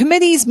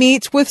 Committees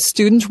meet with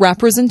student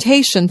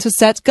representation to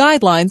set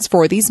guidelines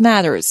for these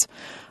matters.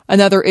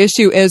 Another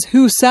issue is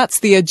who sets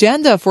the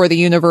agenda for the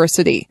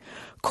university.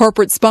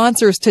 Corporate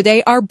sponsors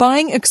today are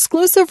buying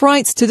exclusive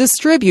rights to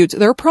distribute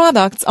their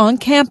products on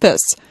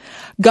campus.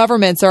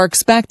 Governments are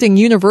expecting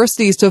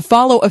universities to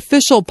follow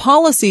official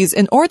policies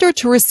in order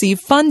to receive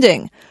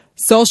funding.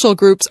 Social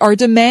groups are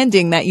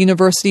demanding that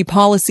university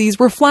policies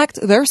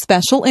reflect their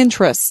special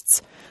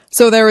interests.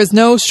 So there is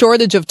no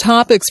shortage of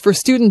topics for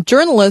student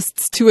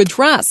journalists to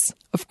address.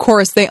 Of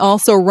course, they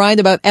also write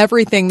about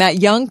everything that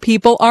young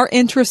people are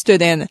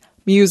interested in: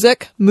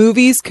 music,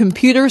 movies,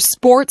 computers,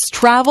 sports,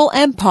 travel,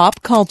 and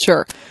pop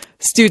culture.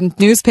 Student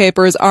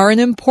newspapers are an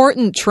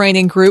important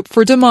training group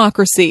for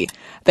democracy.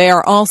 They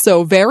are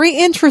also very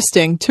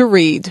interesting to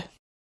read.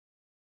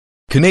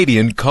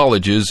 Canadian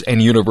colleges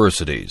and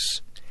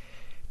universities.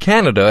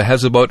 Canada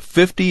has about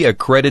 50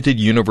 accredited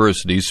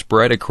universities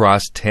spread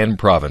across 10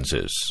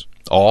 provinces.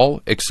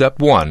 All, except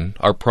one,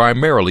 are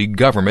primarily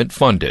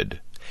government-funded.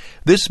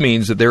 This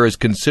means that there is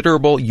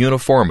considerable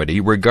uniformity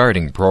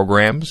regarding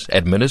programs,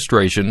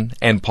 administration,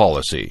 and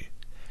policy.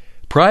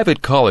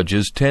 Private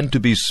colleges tend to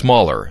be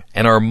smaller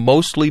and are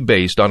mostly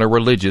based on a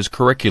religious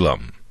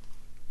curriculum.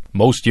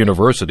 Most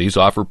universities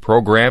offer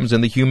programs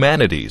in the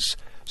humanities,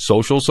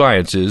 social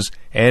sciences,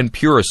 and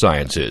pure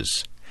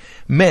sciences.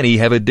 Many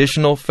have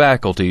additional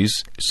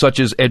faculties such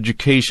as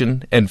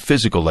education and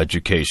physical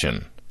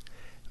education.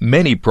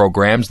 Many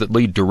programs that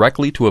lead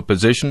directly to a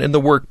position in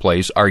the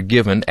workplace are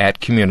given at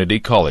community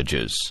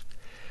colleges.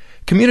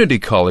 Community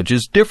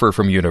colleges differ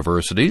from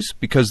universities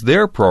because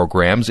their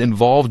programs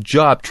involve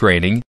job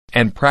training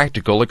and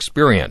practical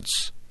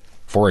experience.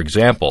 For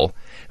example,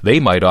 they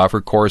might offer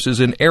courses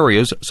in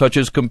areas such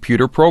as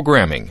computer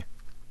programming,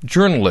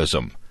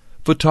 journalism,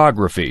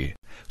 photography,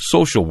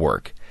 social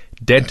work,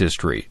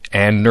 dentistry,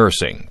 and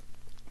nursing.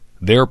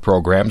 Their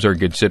programs are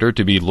considered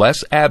to be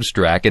less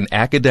abstract and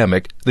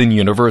academic than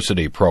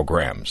university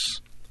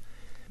programs.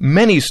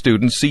 Many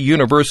students see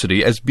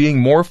university as being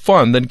more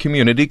fun than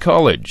community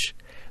college.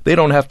 They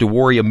don't have to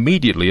worry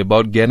immediately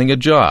about getting a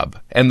job,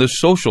 and the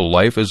social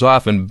life is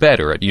often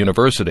better at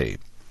university.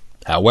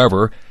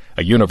 However,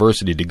 a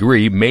university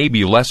degree may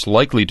be less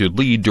likely to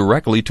lead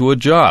directly to a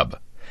job.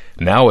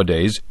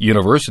 Nowadays,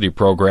 university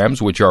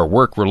programs which are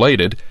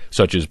work-related,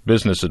 such as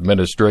business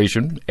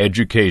administration,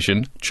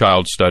 education,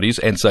 child studies,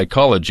 and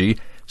psychology,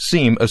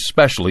 seem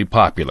especially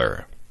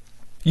popular.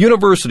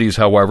 Universities,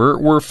 however,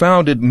 were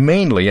founded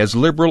mainly as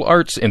liberal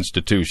arts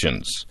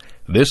institutions.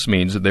 This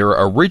means that their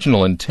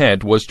original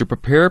intent was to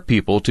prepare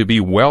people to be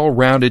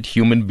well-rounded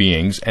human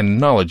beings and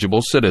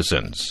knowledgeable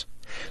citizens.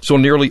 So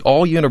nearly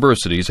all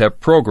universities have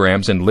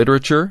programs in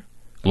literature,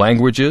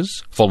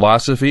 languages,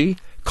 philosophy,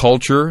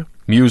 culture,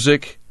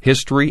 music,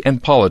 history,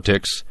 and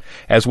politics,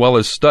 as well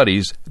as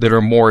studies that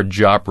are more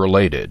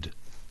job-related.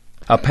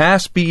 A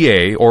pass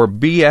BA or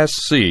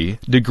BSc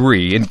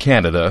degree in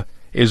Canada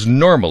is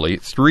normally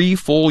 3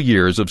 full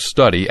years of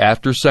study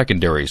after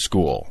secondary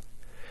school.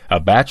 A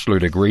bachelor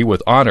degree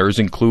with honors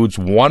includes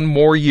 1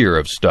 more year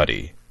of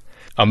study.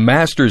 A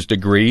master's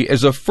degree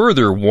is a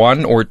further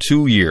 1 or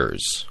 2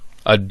 years.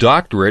 A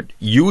doctorate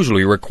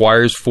usually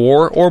requires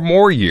 4 or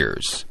more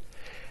years.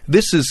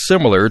 This is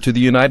similar to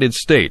the United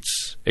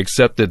States,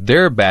 except that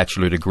their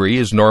bachelor degree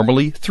is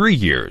normally 3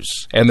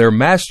 years, and their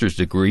master's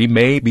degree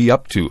may be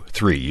up to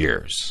 3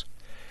 years.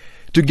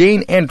 To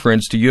gain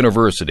entrance to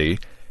university,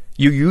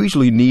 you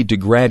usually need to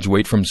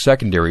graduate from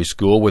secondary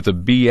school with a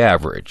B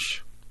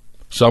average.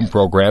 Some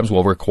programs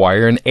will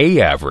require an A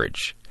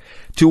average.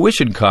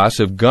 Tuition costs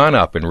have gone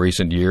up in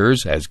recent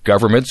years as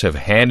governments have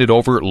handed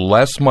over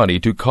less money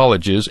to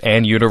colleges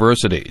and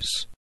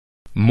universities.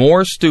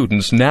 More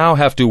students now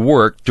have to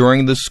work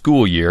during the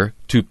school year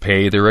to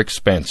pay their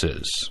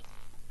expenses.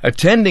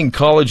 Attending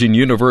college and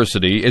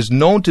university is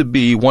known to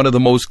be one of the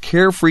most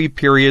carefree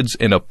periods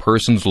in a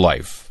person's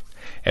life.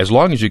 As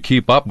long as you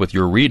keep up with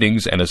your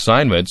readings and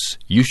assignments,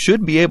 you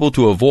should be able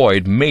to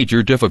avoid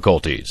major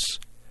difficulties.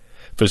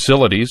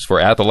 Facilities for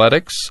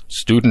athletics,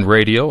 student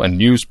radio and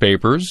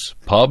newspapers,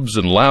 pubs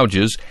and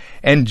lounges,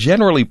 and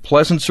generally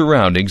pleasant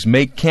surroundings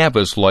make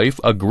campus life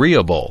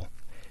agreeable.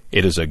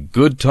 It is a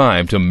good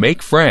time to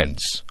make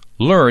friends,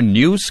 learn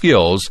new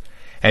skills,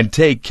 and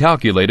take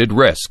calculated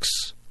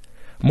risks.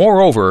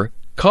 Moreover,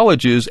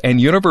 colleges and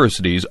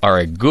universities are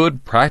a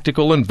good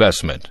practical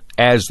investment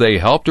as they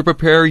help to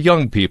prepare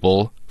young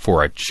people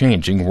for a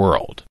changing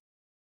world.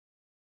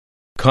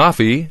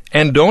 Coffee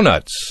and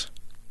donuts.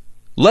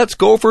 Let's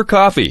go for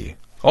coffee.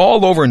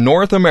 All over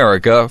North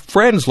America,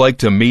 friends like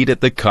to meet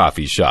at the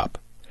coffee shop.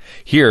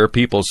 Here,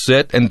 people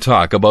sit and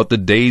talk about the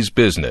day's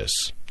business,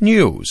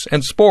 news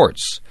and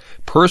sports,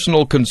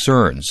 personal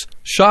concerns,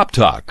 shop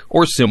talk,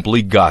 or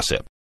simply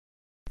gossip.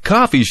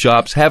 Coffee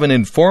shops have an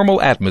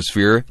informal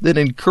atmosphere that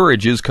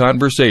encourages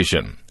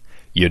conversation.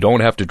 You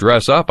don't have to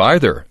dress up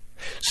either.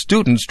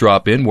 Students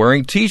drop in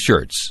wearing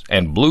t-shirts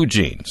and blue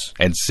jeans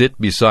and sit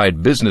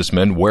beside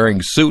businessmen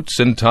wearing suits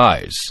and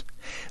ties.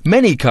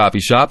 Many coffee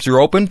shops are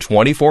open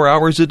 24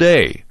 hours a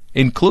day,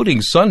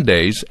 including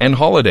Sundays and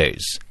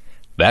holidays.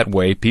 That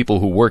way, people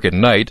who work at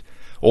night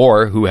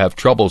or who have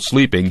trouble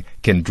sleeping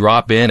can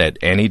drop in at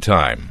any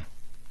time.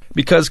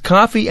 Because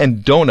coffee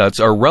and donuts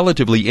are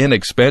relatively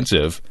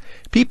inexpensive,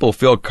 people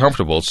feel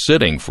comfortable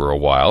sitting for a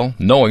while,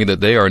 knowing that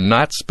they are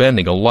not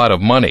spending a lot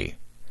of money.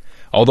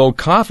 Although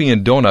coffee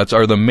and donuts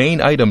are the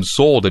main items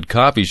sold at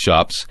coffee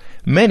shops,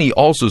 many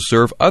also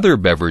serve other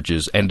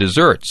beverages and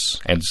desserts,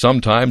 and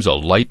sometimes a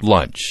light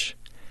lunch.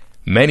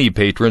 Many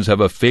patrons have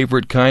a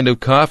favorite kind of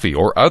coffee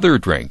or other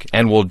drink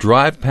and will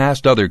drive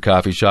past other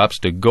coffee shops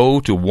to go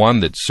to one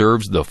that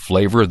serves the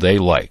flavor they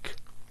like.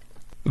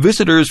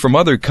 Visitors from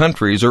other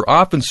countries are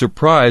often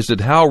surprised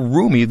at how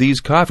roomy these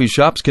coffee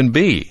shops can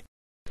be.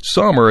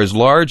 Some are as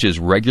large as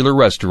regular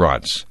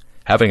restaurants.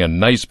 Having a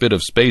nice bit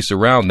of space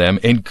around them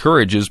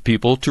encourages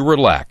people to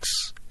relax.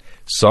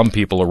 Some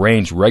people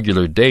arrange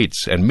regular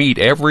dates and meet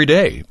every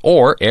day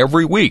or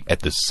every week at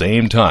the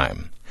same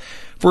time.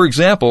 For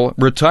example,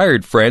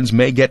 retired friends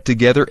may get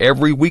together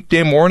every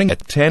weekday morning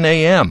at 10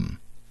 a.m.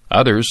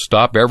 Others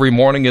stop every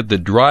morning at the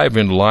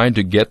drive-in line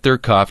to get their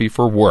coffee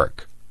for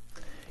work.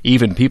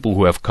 Even people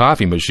who have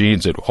coffee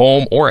machines at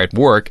home or at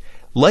work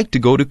like to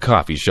go to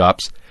coffee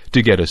shops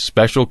to get a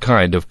special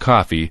kind of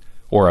coffee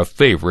or a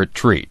favorite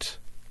treat.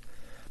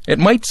 It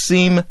might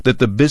seem that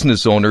the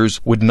business owners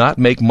would not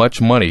make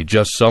much money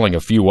just selling a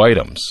few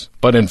items,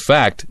 but in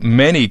fact,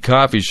 many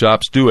coffee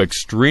shops do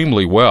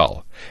extremely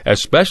well,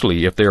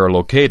 especially if they are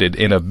located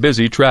in a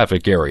busy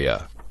traffic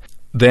area.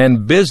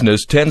 Then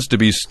business tends to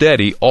be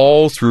steady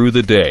all through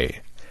the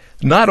day.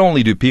 Not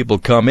only do people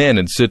come in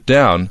and sit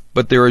down,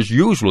 but there is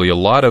usually a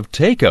lot of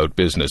takeout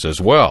business as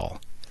well.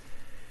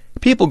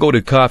 People go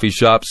to coffee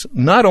shops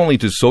not only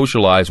to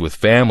socialize with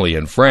family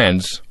and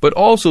friends, but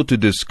also to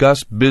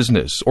discuss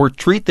business or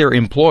treat their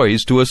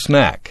employees to a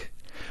snack.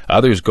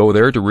 Others go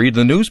there to read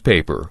the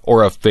newspaper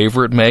or a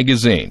favorite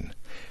magazine.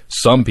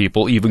 Some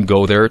people even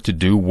go there to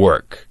do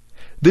work.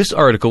 This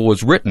article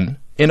was written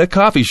in a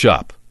coffee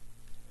shop.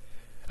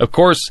 Of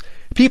course,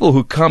 people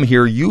who come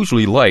here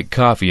usually like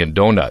coffee and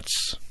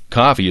donuts.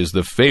 Coffee is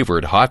the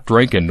favorite hot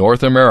drink in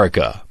North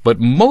America,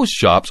 but most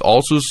shops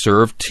also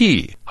serve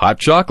tea, hot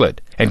chocolate,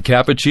 and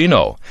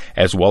cappuccino,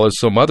 as well as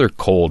some other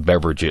cold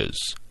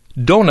beverages.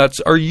 Donuts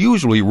are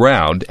usually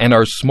round and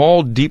are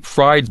small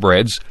deep-fried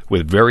breads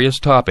with various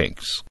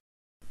toppings.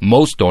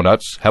 Most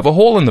donuts have a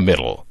hole in the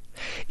middle.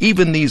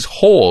 Even these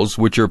holes,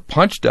 which are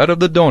punched out of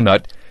the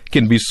donut,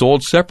 can be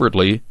sold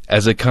separately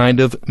as a kind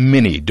of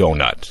mini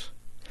donut.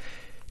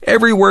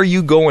 Everywhere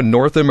you go in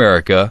North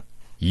America,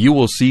 you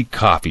will see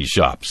coffee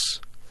shops.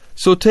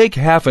 So take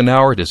half an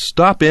hour to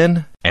stop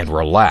in and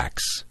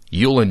relax.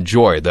 You'll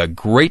enjoy the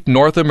great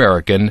North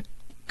American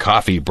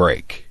coffee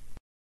break.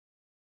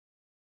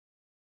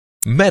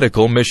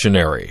 Medical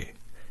missionary.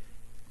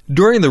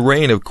 During the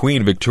reign of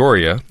Queen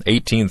Victoria,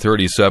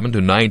 1837 to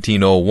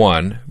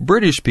 1901,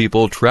 British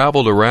people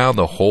traveled around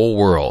the whole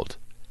world.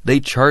 They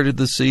charted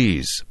the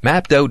seas,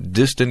 mapped out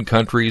distant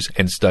countries,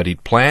 and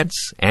studied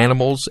plants,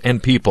 animals,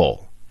 and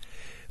people.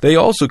 They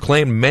also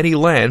claimed many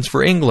lands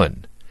for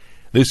England.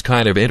 This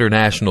kind of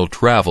international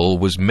travel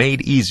was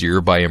made easier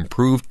by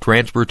improved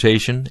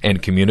transportation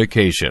and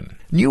communication.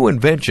 New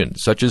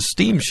inventions such as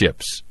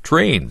steamships,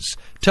 trains,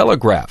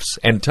 telegraphs,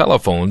 and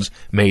telephones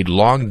made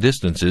long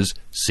distances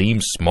seem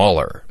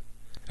smaller.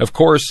 Of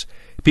course,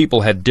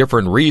 people had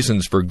different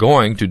reasons for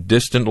going to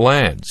distant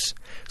lands.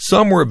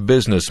 Some were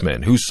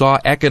businessmen who saw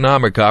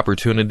economic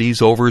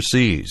opportunities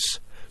overseas.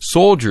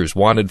 Soldiers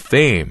wanted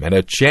fame and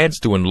a chance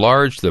to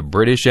enlarge the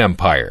British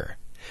Empire.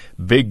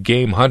 Big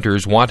game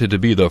hunters wanted to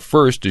be the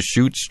first to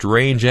shoot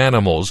strange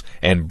animals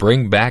and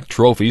bring back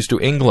trophies to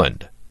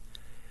England.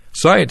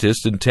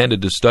 Scientists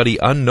intended to study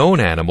unknown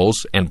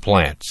animals and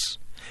plants.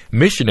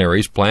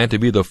 Missionaries planned to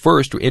be the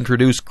first to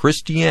introduce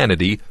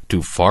Christianity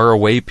to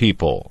faraway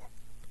people.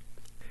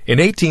 In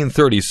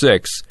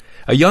 1836,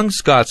 a young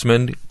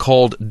Scotsman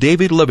called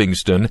David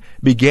Livingstone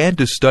began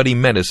to study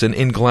medicine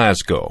in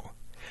Glasgow.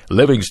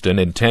 Livingstone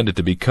intended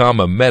to become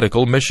a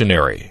medical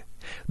missionary.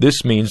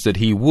 This means that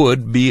he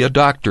would be a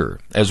doctor,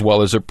 as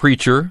well as a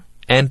preacher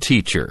and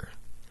teacher.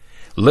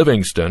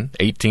 Livingstone,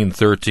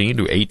 1813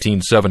 to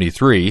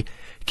 1873,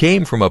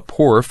 came from a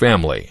poor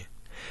family.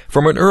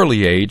 From an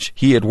early age,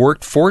 he had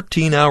worked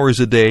 14 hours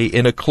a day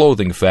in a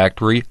clothing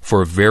factory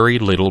for very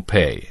little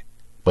pay.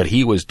 But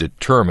he was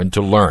determined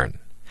to learn.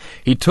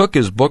 He took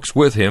his books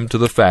with him to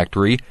the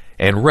factory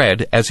and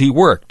read as he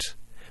worked.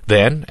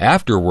 Then,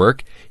 after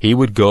work, he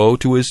would go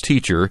to his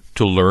teacher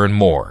to learn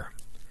more.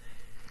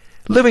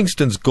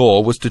 Livingstone's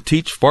goal was to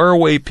teach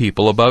faraway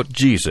people about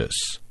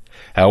Jesus.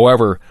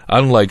 However,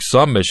 unlike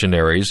some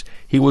missionaries,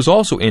 he was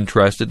also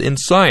interested in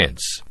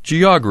science,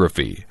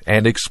 geography,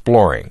 and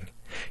exploring.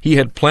 He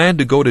had planned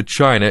to go to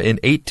China in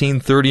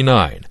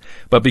 1839,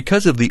 but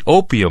because of the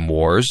Opium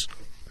Wars,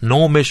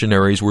 no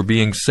missionaries were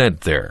being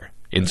sent there.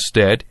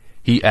 Instead,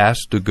 he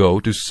asked to go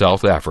to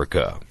South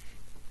Africa.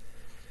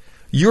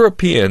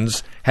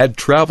 Europeans had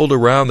traveled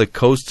around the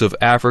coasts of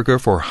Africa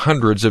for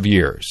hundreds of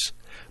years,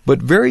 but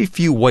very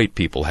few white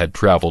people had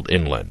traveled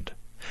inland.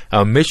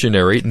 A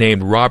missionary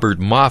named Robert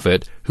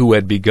Moffat, who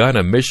had begun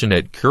a mission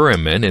at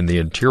Kuriman in the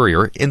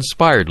interior,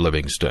 inspired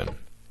Livingstone.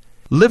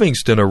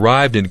 Livingstone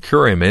arrived in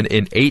Kuriman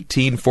in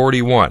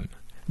 1841.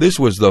 This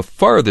was the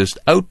farthest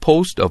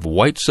outpost of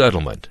white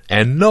settlement,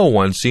 and no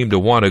one seemed to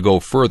want to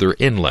go further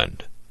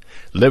inland.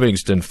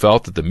 Livingstone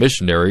felt that the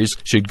missionaries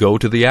should go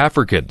to the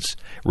Africans,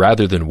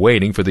 rather than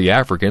waiting for the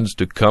Africans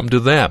to come to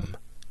them.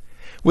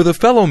 With a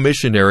fellow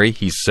missionary,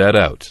 he set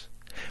out.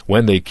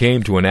 When they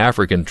came to an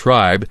African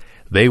tribe,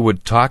 they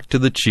would talk to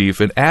the chief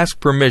and ask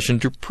permission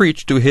to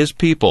preach to his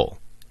people.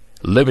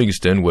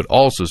 Livingston would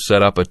also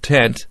set up a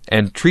tent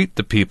and treat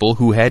the people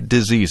who had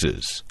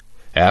diseases.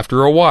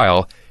 After a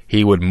while,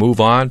 he would move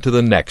on to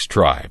the next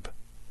tribe.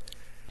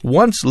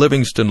 Once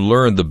Livingston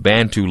learned the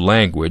Bantu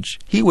language,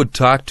 he would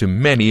talk to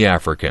many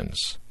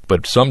Africans,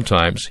 but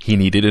sometimes he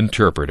needed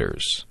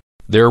interpreters.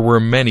 There were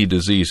many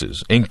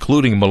diseases,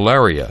 including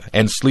malaria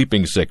and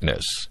sleeping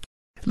sickness.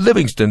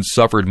 Livingston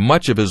suffered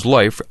much of his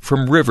life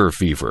from river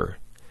fever.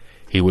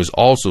 He was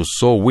also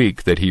so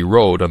weak that he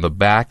rode on the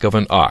back of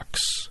an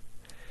ox.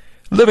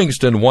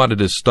 Livingston wanted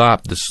to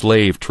stop the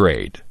slave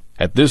trade.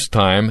 At this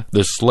time,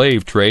 the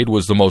slave trade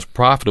was the most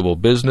profitable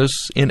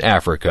business in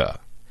Africa.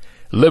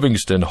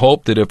 Livingston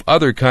hoped that if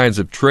other kinds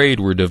of trade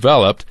were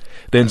developed,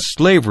 then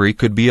slavery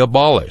could be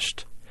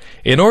abolished.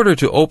 In order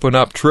to open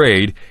up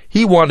trade,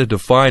 he wanted to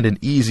find an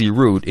easy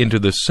route into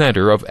the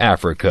center of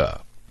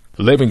Africa.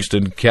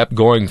 Livingston kept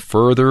going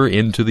further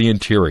into the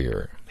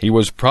interior. He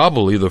was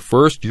probably the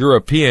first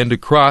European to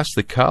cross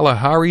the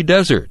Kalahari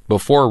Desert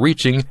before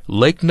reaching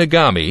Lake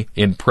Ngami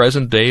in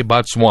present-day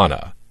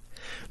Botswana.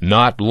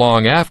 Not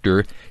long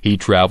after, he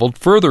traveled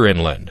further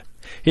inland.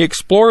 He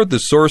explored the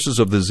sources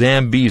of the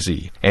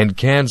Zambezi and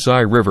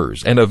Kansai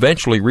rivers and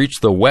eventually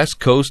reached the west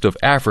coast of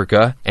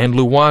Africa and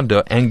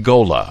Luanda,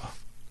 Angola.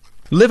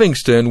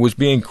 Livingston was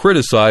being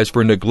criticized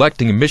for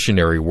neglecting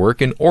missionary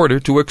work in order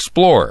to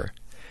explore.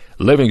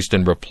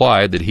 Livingston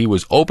replied that he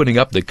was opening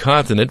up the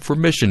continent for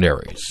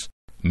missionaries.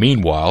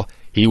 Meanwhile,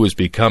 he was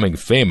becoming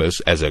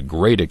famous as a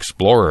great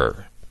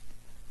explorer.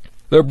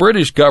 The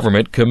British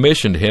government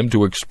commissioned him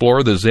to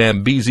explore the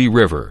Zambezi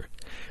River.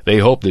 They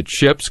hoped that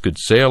ships could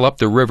sail up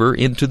the river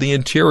into the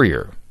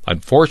interior.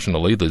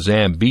 Unfortunately, the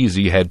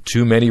Zambezi had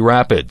too many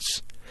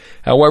rapids.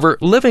 However,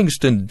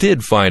 Livingston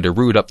did find a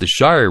route up the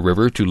Shire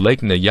River to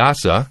Lake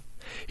Nyassa.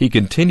 He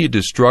continued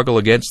to struggle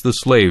against the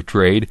slave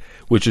trade,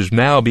 which is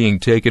now being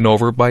taken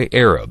over by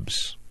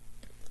Arabs.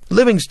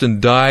 Livingston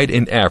died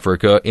in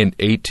Africa in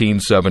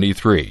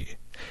 1873.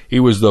 He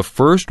was the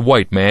first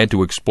white man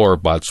to explore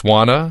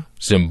Botswana,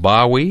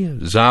 Zimbabwe,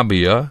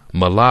 Zambia,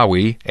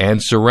 Malawi,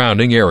 and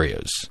surrounding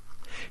areas.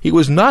 He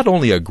was not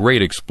only a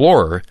great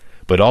explorer,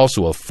 but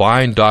also a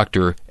fine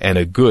doctor and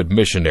a good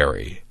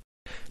missionary.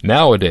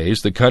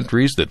 Nowadays, the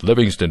countries that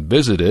Livingston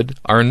visited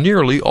are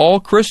nearly all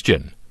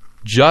Christian,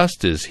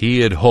 just as he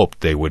had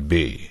hoped they would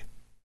be.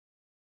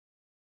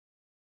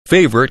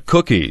 Favorite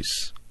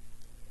cookies.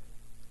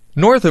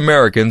 North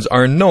Americans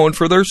are known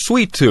for their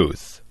sweet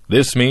tooth.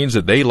 This means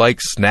that they like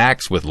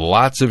snacks with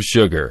lots of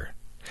sugar.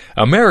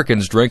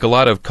 Americans drink a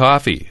lot of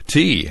coffee,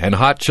 tea, and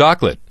hot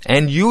chocolate,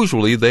 and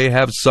usually they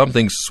have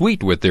something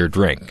sweet with their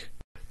drink.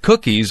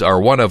 Cookies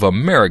are one of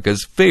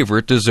America's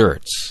favorite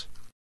desserts.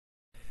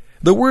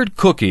 The word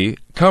cookie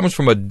comes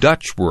from a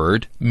Dutch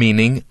word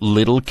meaning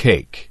little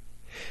cake.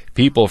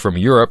 People from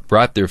Europe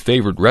brought their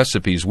favorite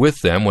recipes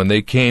with them when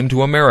they came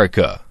to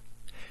America.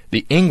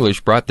 The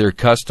English brought their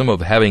custom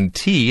of having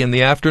tea in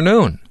the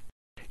afternoon.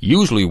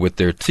 Usually with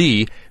their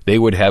tea, they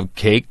would have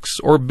cakes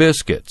or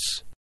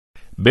biscuits.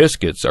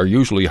 Biscuits are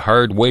usually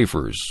hard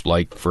wafers,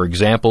 like, for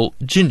example,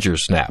 ginger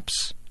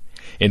snaps.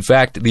 In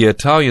fact, the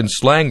Italian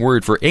slang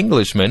word for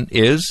Englishman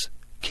is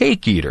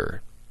cake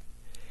eater.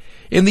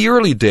 In the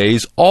early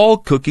days, all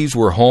cookies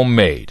were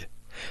homemade.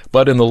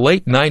 But in the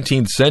late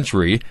 19th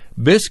century,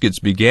 biscuits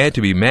began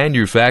to be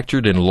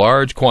manufactured in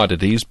large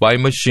quantities by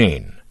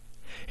machine.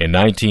 In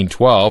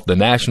 1912, the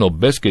National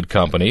Biscuit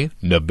Company,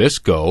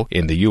 Nabisco,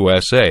 in the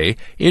USA,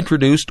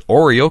 introduced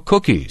Oreo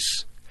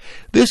cookies.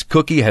 This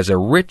cookie has a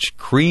rich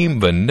cream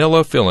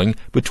vanilla filling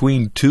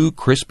between two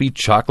crispy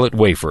chocolate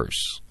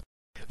wafers.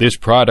 This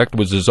product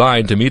was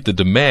designed to meet the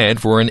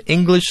demand for an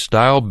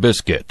English-style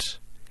biscuit.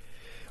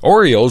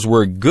 Oreos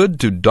were good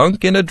to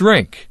dunk in a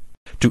drink,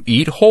 to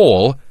eat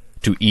whole,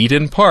 to eat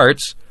in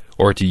parts,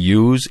 or to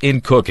use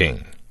in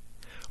cooking.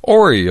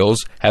 Oreos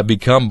have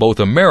become both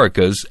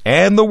America's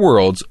and the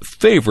world's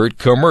favorite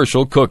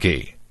commercial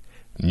cookie.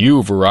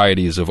 New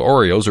varieties of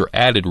Oreos are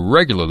added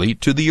regularly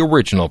to the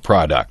original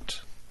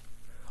product.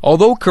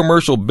 Although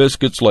commercial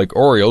biscuits like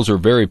Oreos are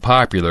very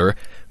popular,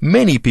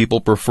 many people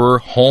prefer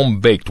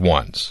home-baked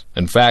ones.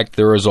 In fact,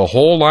 there is a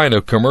whole line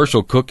of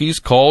commercial cookies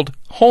called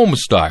home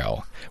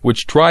style,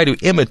 which try to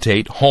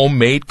imitate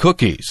homemade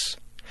cookies.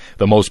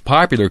 The most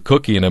popular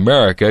cookie in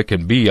America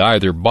can be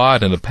either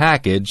bought in a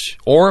package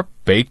or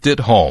baked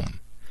at home.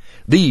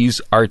 These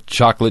are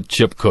chocolate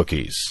chip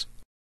cookies.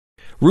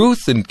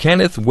 Ruth and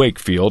Kenneth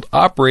Wakefield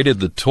operated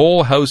the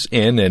Toll House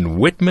Inn in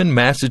Whitman,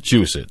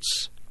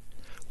 Massachusetts.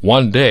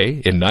 One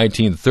day, in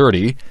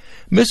 1930,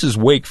 Mrs.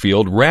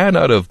 Wakefield ran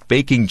out of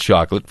baking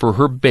chocolate for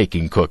her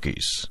baking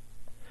cookies.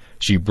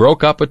 She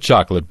broke up a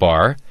chocolate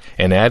bar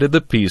and added the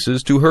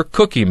pieces to her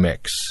cookie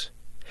mix.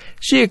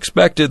 She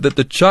expected that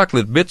the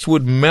chocolate bits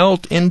would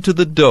melt into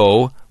the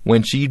dough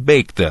when she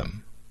baked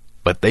them,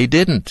 but they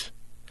didn't.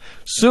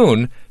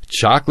 Soon,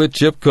 chocolate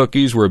chip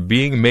cookies were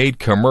being made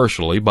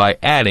commercially by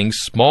adding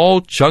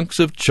small chunks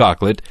of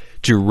chocolate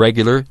to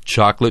regular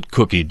chocolate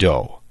cookie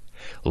dough.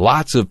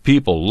 Lots of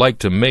people like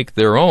to make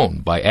their own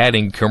by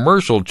adding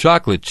commercial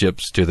chocolate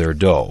chips to their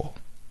dough.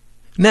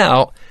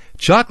 Now,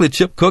 chocolate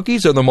chip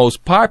cookies are the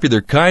most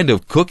popular kind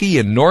of cookie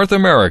in North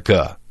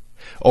America.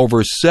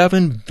 Over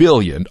 7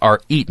 billion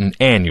are eaten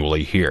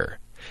annually here.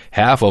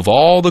 Half of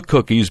all the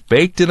cookies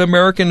baked in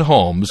American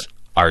homes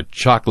are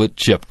chocolate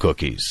chip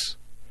cookies.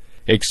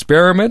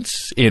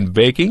 Experiments in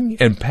baking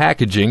and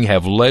packaging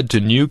have led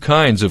to new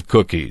kinds of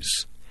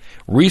cookies.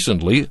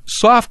 Recently,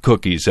 soft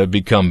cookies have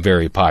become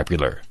very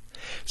popular.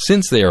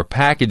 Since they are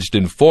packaged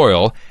in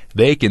foil,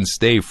 they can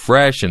stay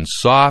fresh and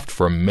soft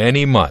for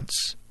many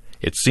months.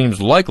 It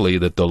seems likely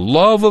that the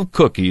love of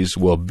cookies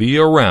will be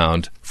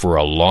around for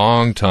a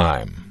long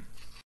time.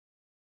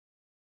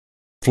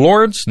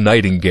 Florence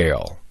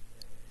Nightingale.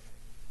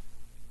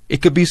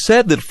 It could be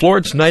said that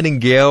Florence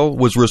Nightingale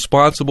was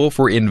responsible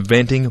for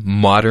inventing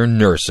modern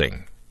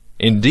nursing.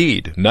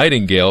 Indeed,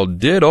 Nightingale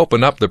did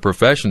open up the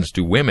professions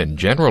to women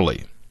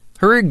generally.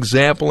 Her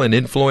example and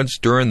influence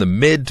during the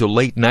mid to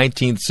late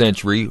 19th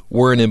century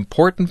were an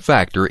important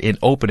factor in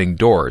opening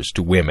doors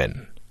to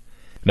women.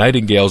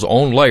 Nightingale's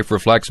own life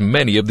reflects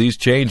many of these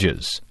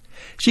changes.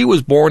 She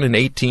was born in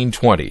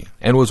 1820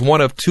 and was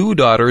one of 2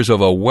 daughters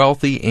of a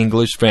wealthy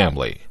English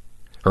family.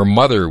 Her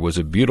mother was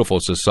a beautiful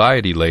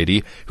society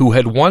lady who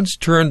had once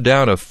turned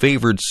down a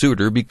favored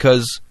suitor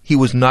because he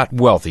was not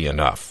wealthy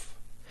enough.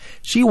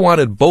 She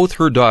wanted both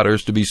her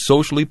daughters to be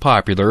socially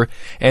popular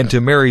and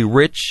to marry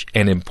rich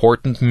and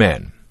important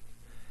men.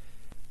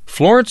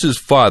 Florence's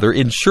father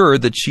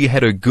ensured that she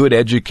had a good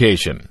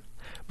education,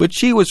 but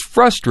she was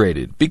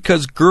frustrated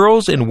because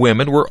girls and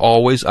women were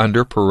always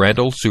under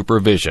parental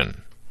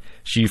supervision.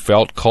 She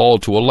felt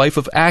called to a life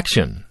of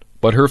action,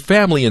 but her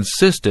family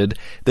insisted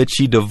that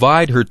she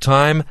divide her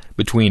time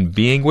between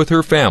being with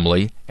her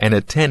family and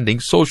attending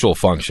social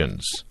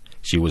functions.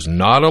 She was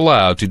not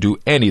allowed to do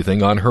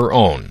anything on her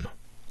own.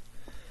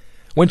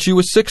 When she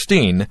was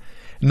 16,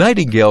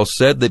 Nightingale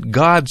said that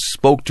God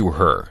spoke to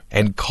her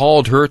and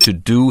called her to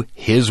do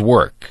His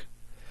work.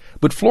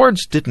 But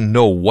Florence didn't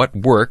know what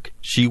work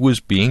she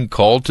was being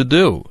called to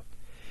do.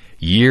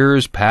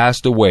 Years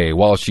passed away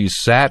while she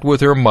sat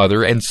with her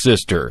mother and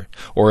sister,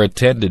 or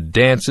attended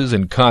dances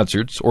and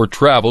concerts, or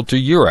traveled to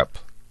Europe.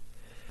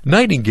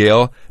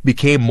 Nightingale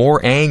became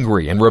more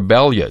angry and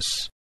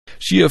rebellious.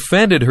 She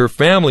offended her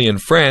family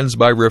and friends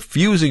by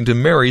refusing to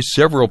marry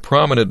several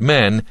prominent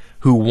men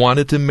who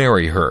wanted to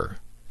marry her.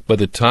 By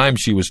the time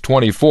she was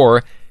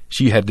 24,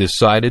 she had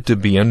decided to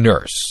be a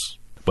nurse.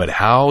 But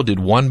how did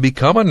one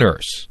become a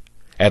nurse?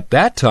 At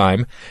that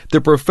time,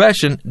 the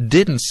profession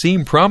didn't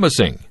seem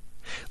promising.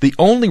 The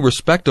only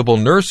respectable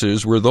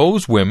nurses were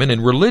those women in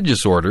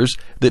religious orders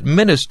that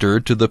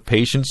ministered to the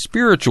patient's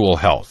spiritual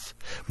health,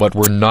 but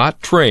were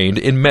not trained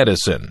in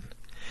medicine.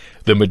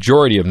 The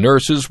majority of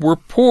nurses were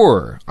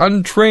poor,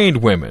 untrained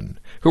women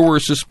who were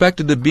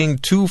suspected of being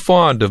too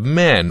fond of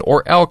men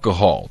or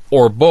alcohol,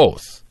 or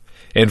both.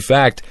 In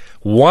fact,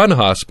 one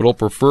hospital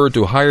preferred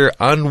to hire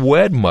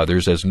unwed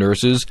mothers as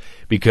nurses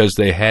because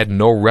they had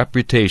no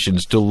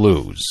reputations to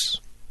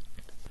lose.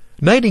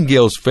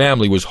 Nightingale's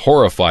family was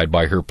horrified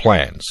by her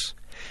plans.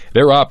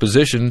 Their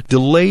opposition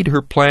delayed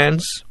her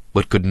plans,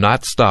 but could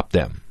not stop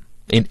them.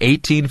 In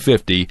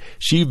 1850,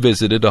 she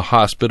visited a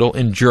hospital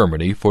in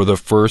Germany for the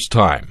first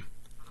time.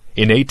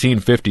 In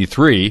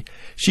 1853,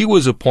 she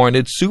was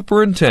appointed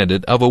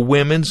superintendent of a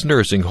women's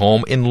nursing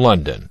home in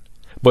London.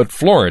 But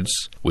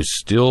Florence was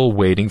still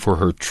waiting for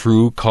her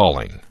true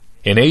calling.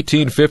 In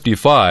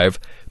 1855,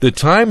 the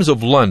Times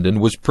of London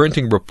was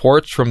printing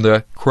reports from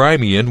the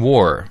Crimean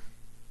War.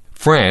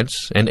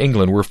 France and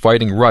England were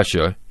fighting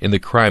Russia in the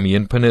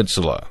Crimean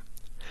Peninsula.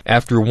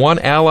 After one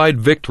Allied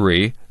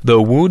victory,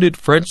 the wounded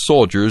French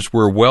soldiers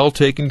were well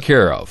taken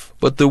care of,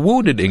 but the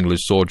wounded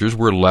English soldiers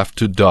were left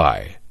to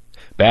die.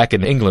 Back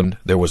in England,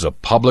 there was a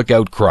public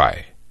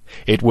outcry.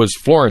 It was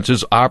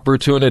Florence's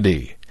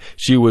opportunity.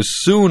 She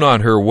was soon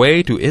on her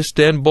way to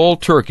Istanbul,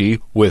 Turkey,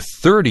 with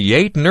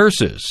 38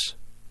 nurses.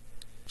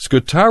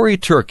 Scutari,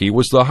 Turkey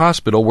was the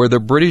hospital where the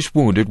British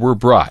wounded were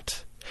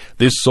brought.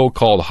 This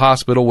so-called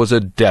hospital was a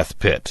death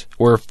pit,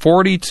 where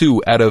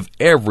 42 out of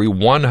every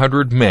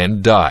 100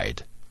 men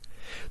died.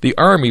 The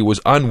army was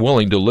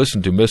unwilling to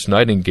listen to Miss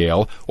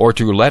Nightingale or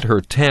to let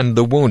her tend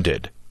the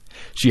wounded.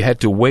 She had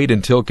to wait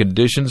until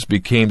conditions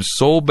became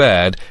so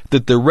bad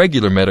that the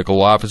regular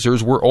medical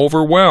officers were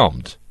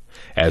overwhelmed.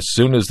 As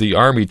soon as the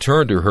army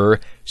turned to her,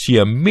 she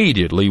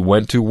immediately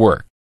went to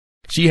work.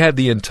 She had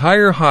the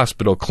entire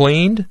hospital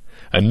cleaned,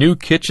 a new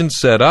kitchen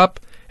set up,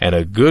 and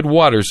a good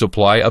water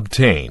supply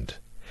obtained.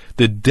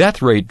 The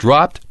death rate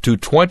dropped to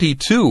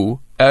 22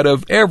 out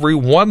of every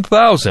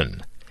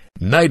 1,000.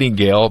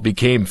 Nightingale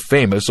became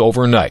famous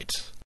overnight.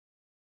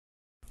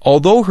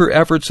 Although her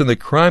efforts in the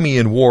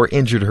Crimean War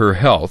injured her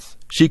health,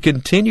 she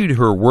continued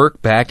her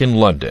work back in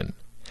London.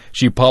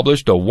 She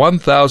published a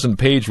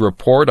 1,000-page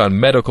report on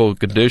medical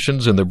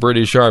conditions in the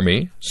British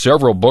Army,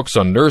 several books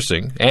on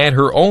nursing, and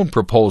her own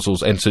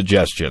proposals and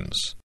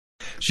suggestions.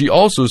 She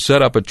also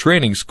set up a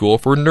training school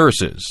for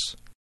nurses.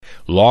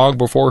 Long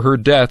before her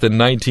death in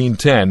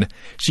 1910,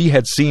 she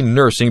had seen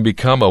nursing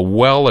become a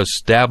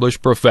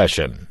well-established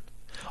profession.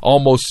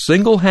 Almost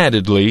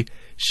single-handedly,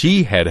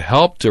 she had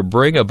helped to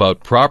bring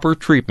about proper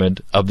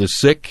treatment of the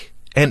sick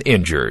and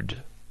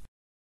injured.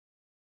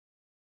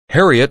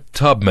 Harriet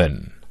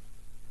Tubman.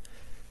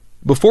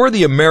 Before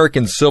the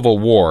American Civil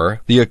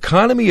War, the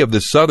economy of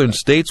the southern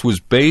states was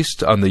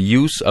based on the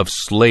use of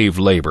slave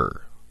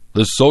labor.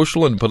 The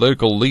social and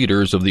political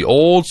leaders of the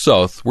Old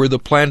South were the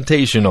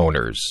plantation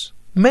owners.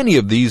 Many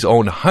of these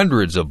owned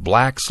hundreds of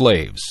black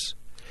slaves.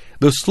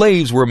 The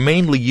slaves were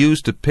mainly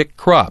used to pick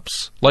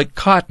crops, like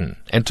cotton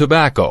and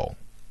tobacco.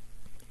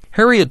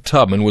 Harriet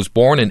Tubman was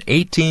born in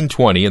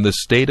 1820 in the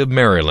state of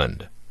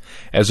Maryland.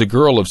 As a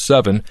girl of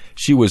 7,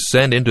 she was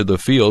sent into the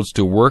fields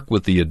to work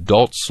with the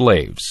adult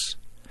slaves.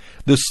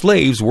 The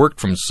slaves worked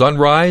from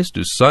sunrise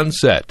to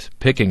sunset,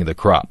 picking the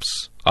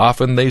crops.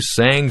 Often they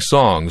sang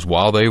songs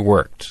while they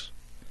worked.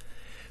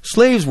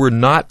 Slaves were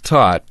not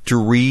taught to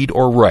read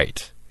or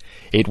write.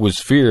 It was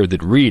feared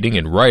that reading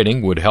and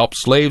writing would help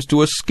slaves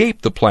to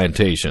escape the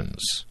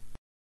plantations.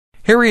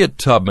 Harriet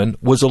Tubman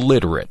was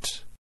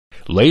illiterate.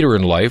 Later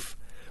in life,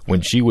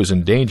 when she was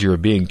in danger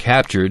of being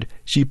captured,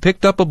 she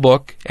picked up a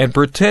book and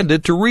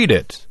pretended to read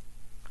it.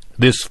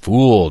 This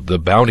fooled the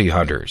bounty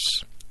hunters.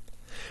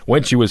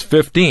 When she was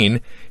 15,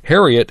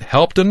 Harriet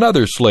helped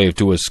another slave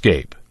to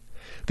escape.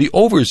 The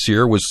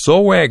overseer was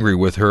so angry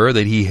with her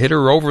that he hit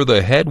her over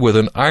the head with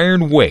an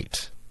iron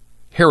weight.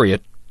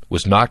 Harriet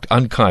was knocked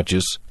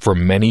unconscious for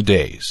many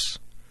days.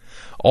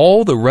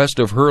 All the rest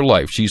of her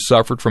life she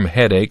suffered from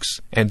headaches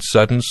and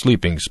sudden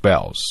sleeping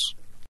spells.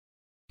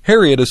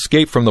 Harriet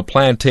escaped from the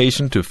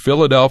plantation to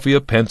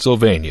Philadelphia,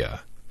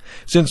 Pennsylvania.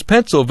 Since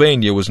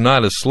Pennsylvania was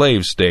not a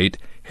slave state,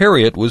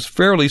 Harriet was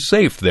fairly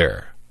safe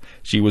there.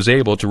 She was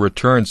able to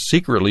return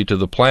secretly to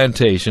the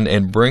plantation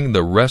and bring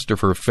the rest of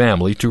her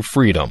family to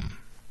freedom.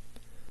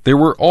 There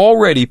were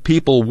already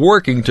people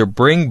working to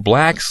bring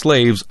black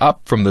slaves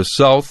up from the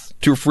South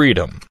to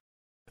freedom.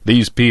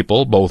 These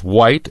people, both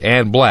white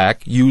and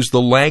black, used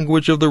the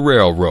language of the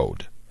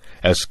railroad.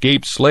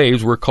 Escaped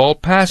slaves were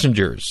called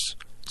passengers.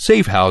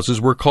 Safe houses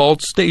were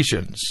called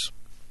stations.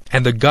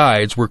 And the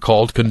guides were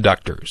called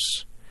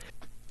conductors.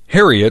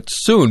 Harriet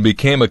soon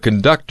became a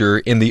conductor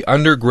in the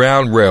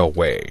Underground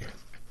Railway.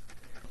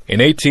 In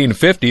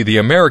 1850, the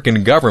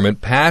American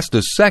government passed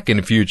a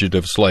second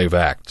Fugitive Slave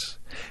Act.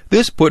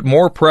 This put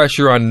more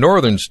pressure on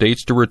northern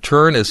states to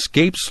return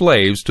escaped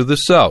slaves to the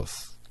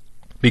South.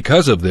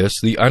 Because of this,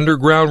 the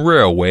Underground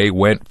Railway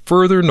went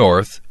further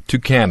north to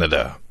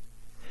Canada.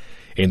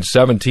 In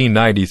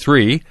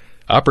 1793,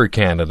 Upper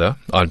Canada,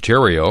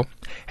 Ontario,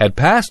 had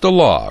passed a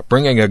law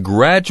bringing a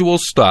gradual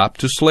stop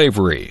to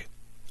slavery.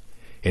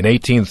 In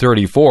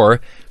 1834,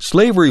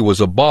 slavery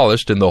was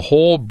abolished in the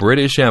whole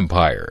British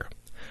Empire.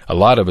 A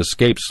lot of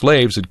escaped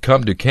slaves had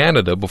come to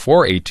Canada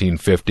before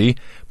 1850,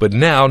 but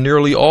now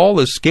nearly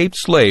all escaped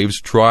slaves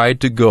tried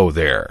to go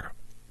there.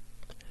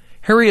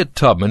 Harriet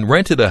Tubman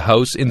rented a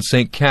house in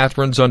St.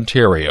 Catharines,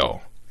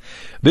 Ontario.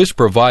 This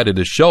provided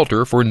a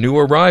shelter for new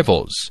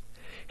arrivals.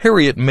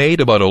 Harriet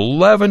made about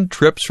 11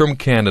 trips from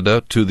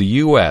Canada to the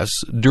U.S.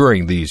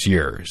 during these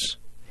years.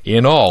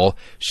 In all,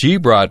 she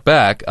brought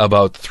back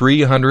about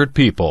 300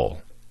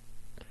 people.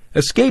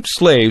 Escaped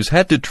slaves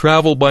had to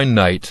travel by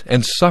night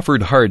and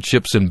suffered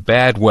hardships in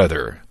bad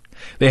weather.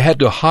 They had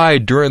to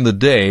hide during the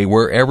day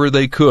wherever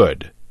they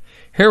could.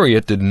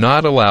 Harriet did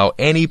not allow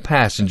any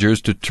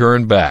passengers to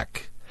turn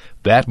back.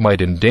 That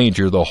might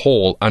endanger the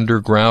whole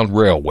Underground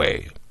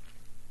Railway.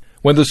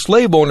 When the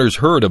slave owners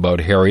heard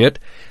about Harriet,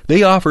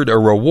 they offered a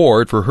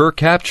reward for her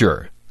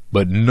capture,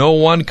 but no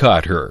one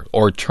caught her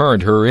or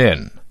turned her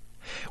in.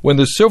 When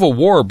the Civil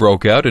War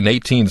broke out in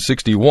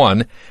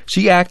 1861,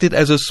 she acted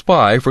as a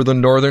spy for the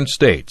northern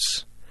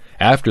states.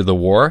 After the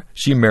war,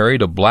 she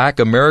married a black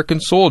American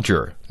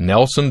soldier,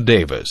 Nelson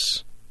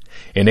Davis.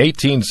 In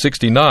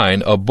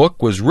 1869, a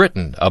book was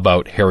written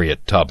about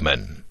Harriet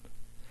Tubman.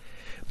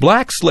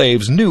 Black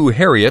slaves knew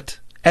Harriet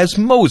as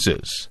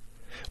Moses.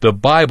 The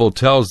Bible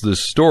tells the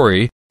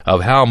story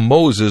of how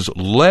Moses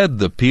led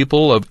the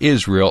people of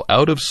Israel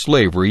out of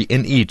slavery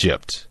in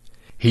Egypt.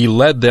 He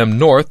led them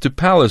north to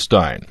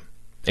Palestine.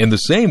 In the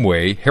same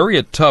way,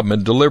 Harriet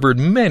Tubman delivered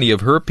many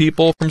of her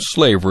people from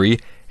slavery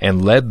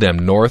and led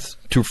them north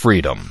to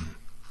freedom.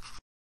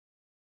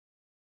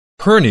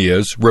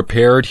 Hernias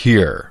repaired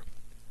here.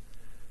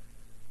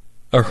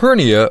 A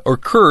hernia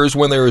occurs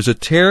when there is a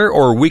tear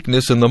or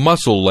weakness in the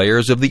muscle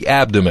layers of the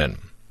abdomen.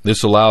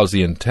 This allows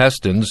the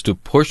intestines to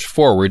push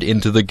forward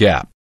into the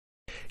gap.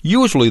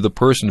 Usually the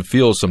person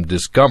feels some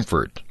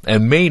discomfort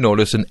and may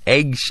notice an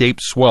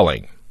egg-shaped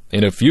swelling.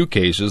 In a few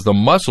cases, the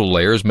muscle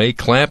layers may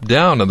clamp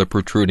down on the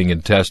protruding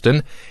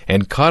intestine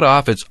and cut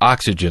off its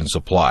oxygen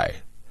supply.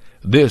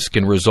 This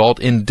can result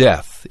in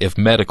death if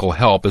medical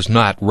help is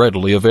not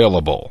readily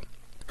available.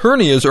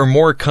 Hernias are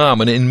more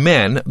common in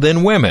men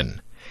than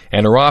women,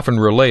 and are often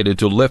related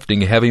to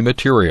lifting heavy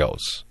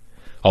materials.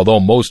 Although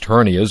most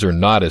hernias are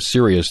not a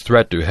serious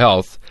threat to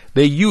health,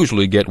 they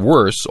usually get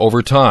worse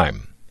over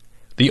time.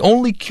 The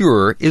only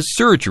cure is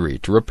surgery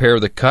to repair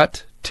the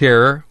cut,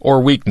 tear,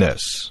 or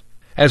weakness.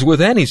 As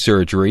with any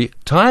surgery,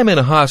 time in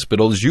a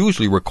hospital is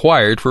usually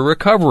required for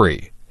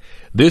recovery.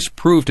 This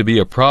proved to be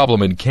a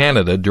problem in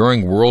Canada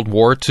during World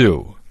War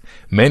II.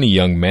 Many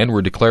young men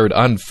were declared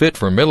unfit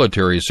for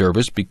military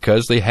service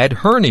because they had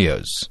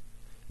hernias.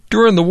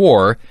 During the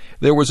war,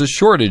 there was a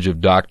shortage of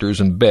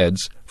doctors and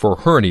beds for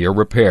hernia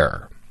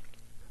repair.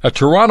 A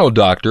Toronto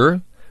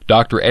doctor,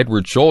 Dr.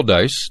 Edward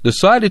Schuldeis,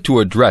 decided to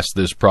address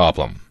this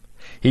problem.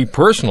 He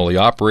personally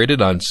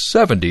operated on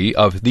 70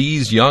 of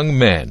these young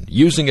men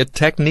using a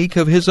technique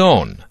of his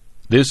own.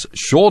 This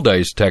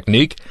Schuldeis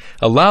technique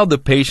allowed the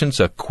patients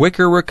a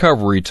quicker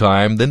recovery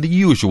time than the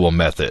usual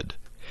method.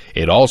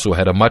 It also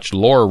had a much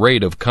lower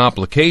rate of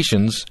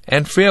complications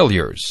and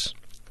failures.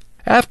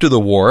 After the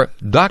war,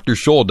 Dr.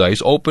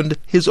 Schuldeis opened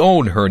his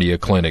own hernia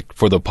clinic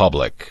for the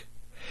public.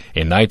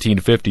 In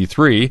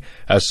 1953,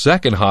 a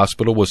second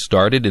hospital was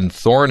started in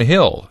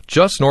Thornhill,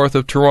 just north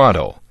of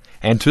Toronto,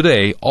 and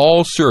today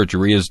all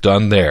surgery is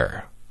done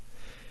there.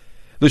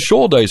 The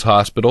Schuldeis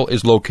Hospital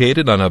is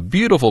located on a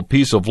beautiful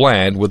piece of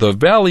land with a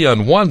valley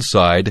on one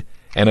side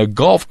and a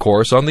golf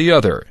course on the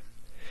other.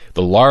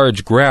 The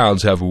large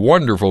grounds have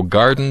wonderful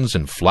gardens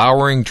and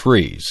flowering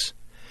trees.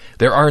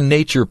 There are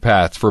nature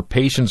paths for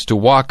patients to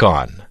walk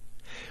on.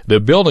 The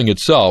building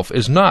itself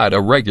is not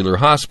a regular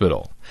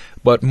hospital,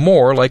 but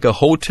more like a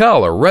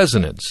hotel or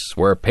residence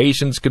where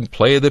patients can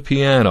play the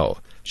piano,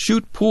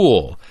 shoot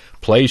pool,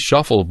 play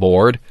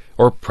shuffleboard,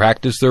 or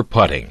practice their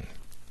putting.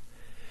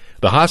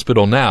 The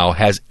hospital now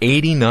has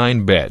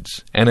 89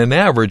 beds, and an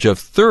average of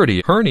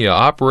 30 hernia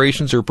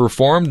operations are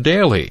performed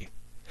daily.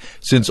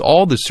 Since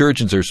all the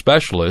surgeons are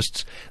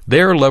specialists,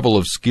 their level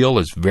of skill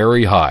is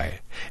very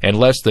high, and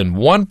less than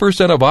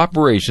 1% of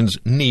operations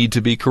need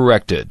to be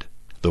corrected.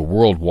 The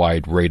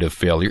worldwide rate of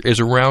failure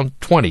is around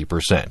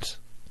 20%.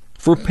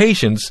 For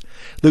patients,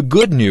 the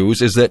good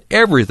news is that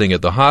everything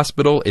at the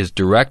hospital is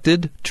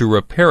directed to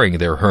repairing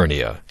their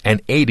hernia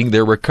and aiding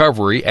their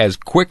recovery as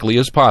quickly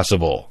as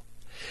possible.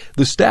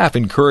 The staff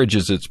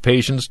encourages its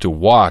patients to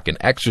walk and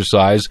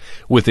exercise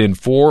within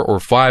 4 or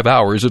 5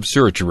 hours of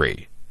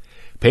surgery.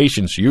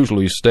 Patients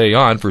usually stay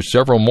on for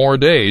several more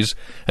days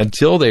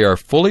until they are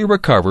fully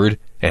recovered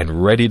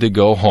and ready to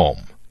go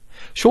home.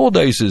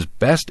 Schuldeis's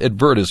best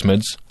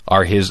advertisements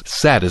are his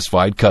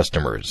satisfied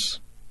customers.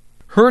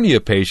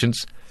 Hernia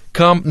patients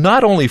come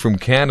not only from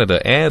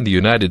Canada and the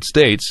United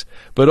States,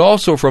 but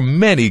also from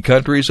many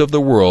countries of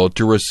the world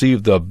to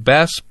receive the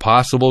best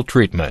possible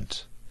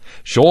treatment.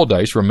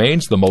 Schuldeis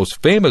remains the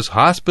most famous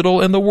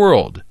hospital in the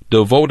world,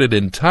 devoted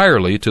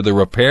entirely to the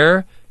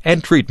repair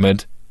and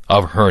treatment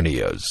of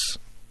hernias.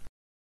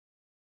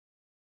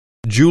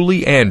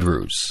 Julie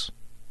Andrews.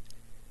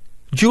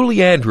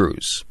 Julie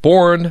Andrews,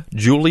 born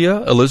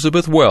Julia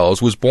Elizabeth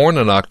Wells, was born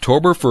on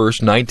October 1,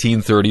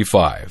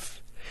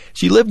 1935.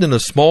 She lived in a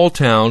small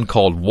town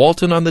called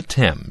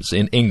Walton-on-the-Thames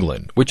in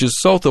England, which is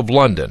south of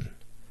London.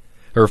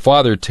 Her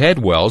father, Ted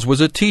Wells,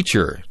 was a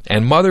teacher,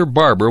 and mother,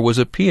 Barbara, was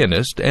a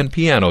pianist and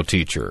piano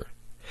teacher.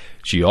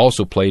 She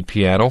also played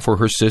piano for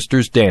her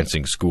sister's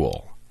dancing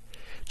school.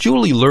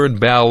 Julie learned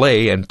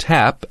ballet and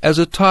tap as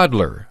a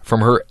toddler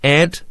from her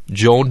aunt,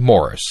 Joan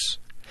Morris.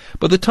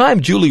 By the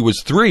time Julie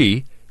was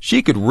 3,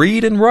 she could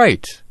read and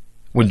write.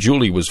 When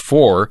Julie was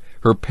 4,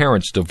 her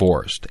parents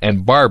divorced,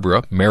 and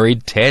Barbara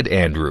married Ted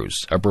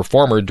Andrews, a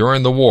performer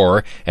during the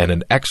war and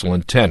an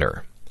excellent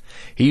tenor.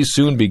 He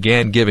soon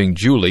began giving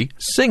Julie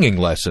singing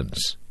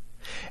lessons.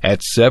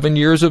 At 7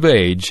 years of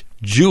age,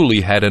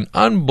 Julie had an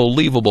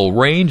unbelievable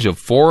range of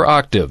 4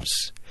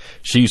 octaves.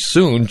 She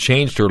soon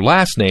changed her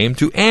last name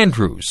to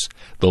Andrews,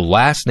 the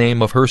last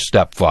name of her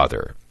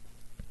stepfather.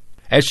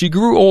 As she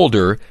grew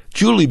older,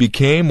 Julie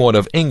became one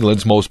of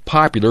England's most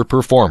popular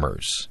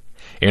performers.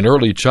 In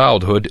early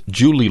childhood,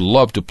 Julie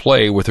loved to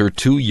play with her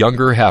 2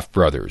 younger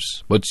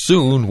half-brothers, but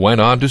soon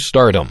went on to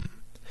stardom.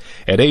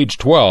 At age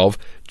 12,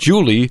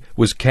 Julie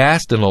was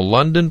cast in a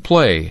London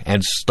play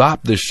and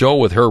stopped the show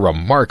with her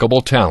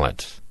remarkable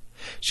talent.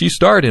 She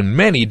starred in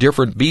many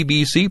different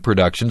BBC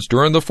productions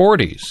during the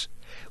 40s.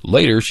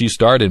 Later, she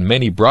starred in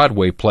many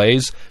Broadway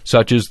plays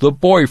such as The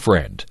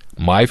Boyfriend,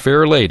 My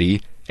Fair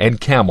Lady, and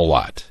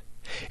Camelot.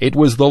 It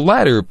was the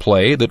latter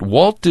play that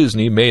Walt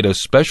Disney made a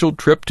special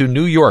trip to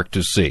New York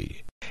to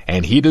see,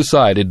 and he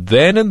decided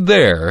then and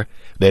there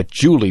that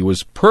Julie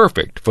was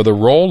perfect for the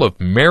role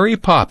of Mary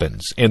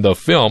Poppins in the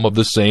film of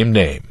the same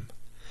name.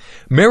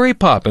 Mary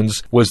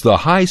Poppins was the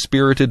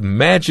high-spirited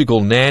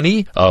magical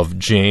nanny of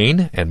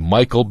Jane and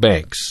Michael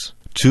Banks,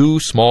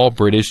 2 small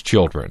British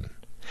children.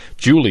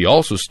 Julie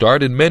also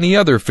starred in many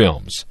other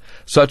films,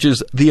 such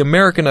as the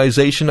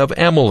Americanization of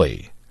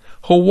Emily,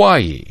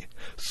 Hawaii,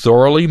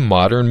 Thoroughly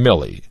Modern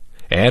Millie,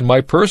 and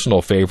my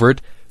personal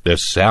favorite, The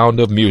Sound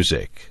of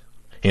Music.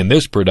 In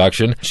this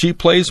production, she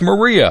plays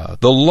Maria,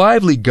 the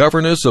lively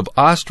governess of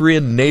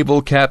Austrian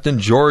naval captain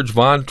George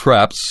von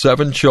Trapp's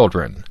 7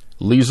 children,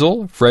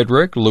 Liesel,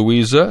 Frederick,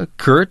 Louisa,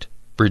 Kurt,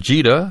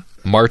 Brigitta,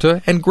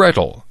 Marta, and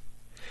Gretel.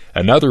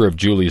 Another of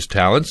Julie's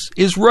talents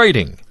is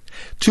writing.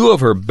 Two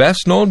of her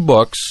best-known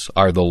books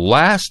are The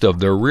Last of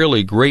the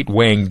Really Great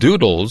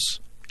Whangdoodles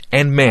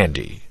and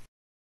Mandy.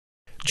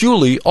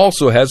 Julie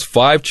also has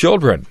 5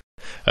 children,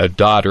 a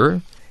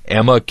daughter,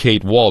 Emma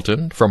Kate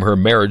Walton, from her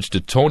marriage to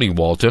Tony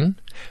Walton,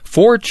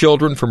 4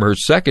 children from her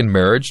second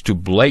marriage to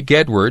Blake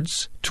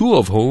Edwards, 2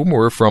 of whom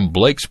were from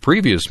Blake's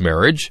previous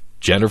marriage,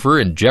 Jennifer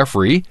and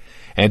Jeffrey,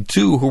 and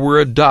 2 who were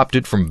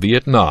adopted from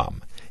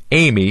Vietnam,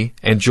 Amy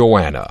and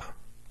Joanna.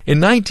 In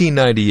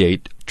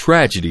 1998,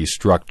 tragedy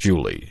struck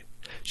Julie.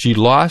 She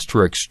lost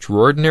her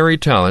extraordinary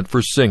talent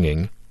for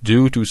singing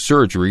due to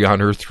surgery on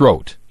her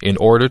throat in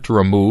order to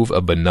remove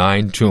a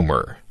benign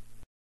tumor.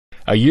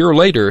 A year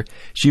later,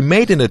 she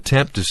made an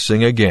attempt to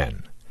sing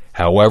again.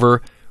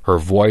 However, her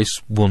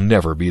voice will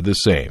never be the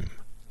same.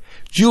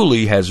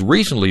 Julie has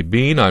recently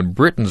been on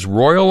Britain's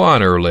Royal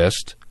Honor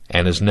List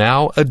and is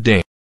now a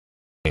dame.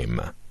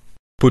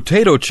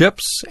 Potato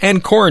chips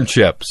and corn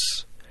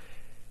chips.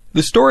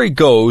 The story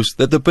goes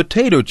that the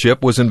potato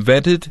chip was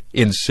invented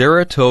in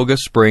Saratoga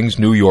Springs,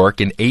 New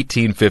York in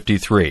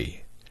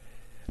 1853.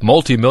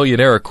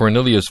 Multimillionaire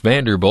Cornelius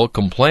Vanderbilt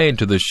complained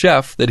to the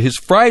chef that his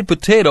fried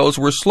potatoes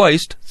were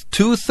sliced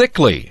too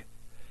thickly.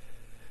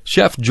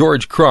 Chef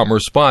George Crumb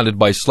responded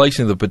by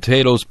slicing the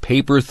potatoes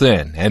paper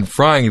thin and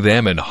frying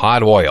them in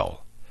hot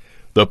oil.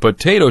 The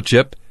potato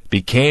chip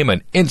became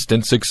an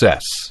instant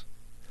success.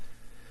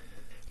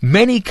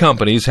 Many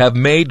companies have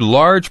made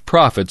large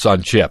profits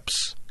on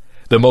chips.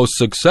 The most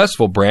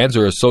successful brands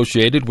are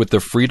associated with the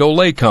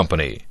Frito-Lay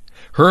Company.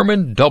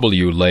 Herman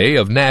W. Lay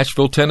of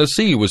Nashville,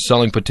 Tennessee was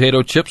selling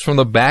potato chips from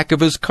the back of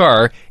his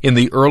car in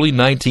the early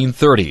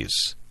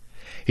 1930s.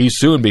 He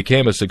soon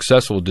became a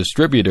successful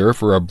distributor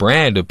for a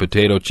brand of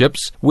potato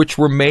chips which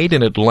were made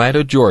in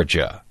Atlanta,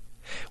 Georgia.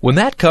 When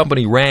that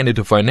company ran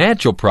into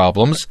financial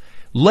problems,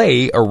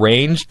 Lay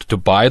arranged to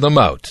buy them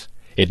out.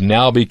 It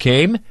now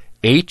became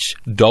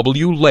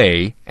H.W.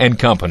 Lay and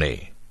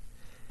Company.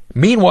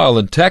 Meanwhile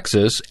in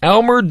Texas,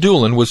 Elmer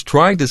Doolin was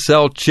trying to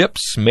sell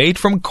chips made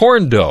from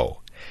corn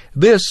dough.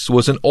 This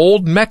was an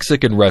old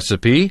Mexican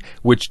recipe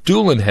which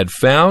Doolin had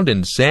found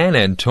in San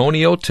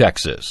Antonio,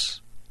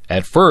 Texas.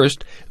 At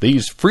first,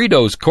 these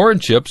Fritos corn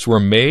chips were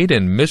made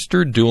in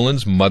Mr.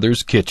 Doolin's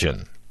mother's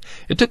kitchen.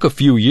 It took a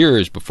few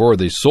years before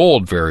they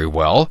sold very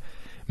well.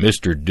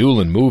 Mr.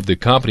 Doolin moved the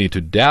company to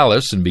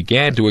Dallas and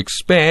began to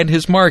expand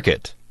his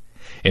market.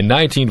 In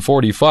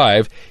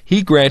 1945,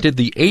 he granted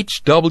the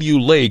H.W.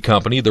 Lay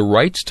Company the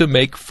rights to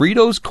make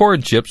Fritos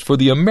corn chips for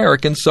the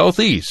American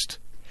Southeast.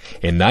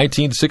 In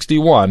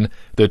 1961,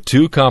 the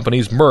two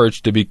companies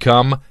merged to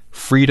become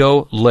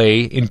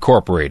Frito-Lay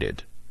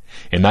Incorporated.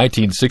 In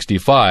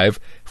 1965,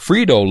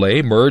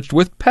 Frito-Lay merged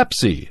with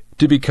Pepsi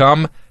to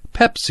become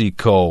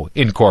PepsiCo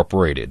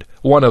Incorporated,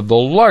 one of the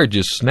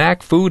largest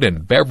snack food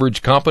and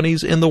beverage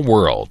companies in the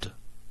world.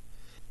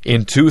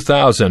 In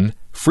 2000,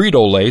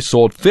 Frito-Lay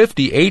sold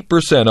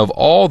 58% of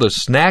all the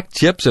snack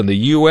chips in the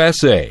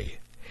USA.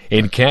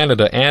 In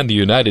Canada and the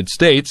United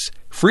States,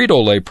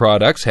 Frito-Lay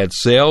products had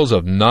sales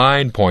of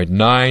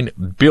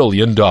 $9.9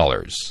 billion.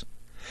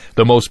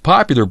 The most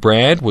popular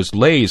brand was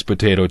Lay's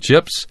potato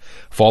chips,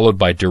 followed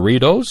by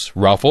Doritos,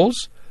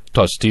 Ruffles,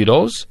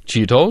 Tostitos,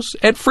 Cheetos,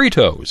 and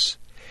Fritos.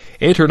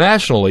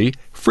 Internationally,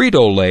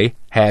 Frito-Lay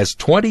has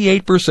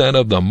 28%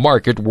 of the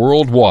market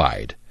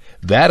worldwide.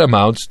 That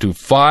amounts to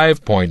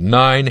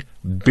 $5.9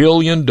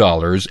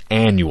 billion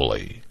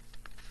annually.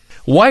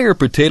 Why are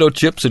potato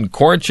chips and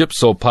corn chips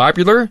so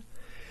popular?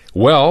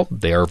 Well,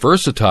 they are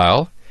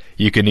versatile.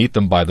 You can eat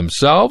them by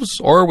themselves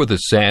or with a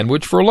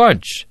sandwich for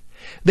lunch.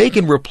 They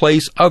can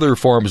replace other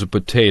forms of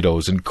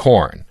potatoes and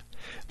corn.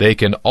 They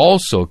can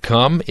also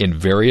come in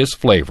various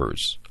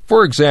flavors.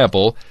 For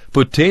example,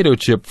 potato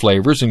chip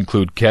flavors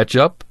include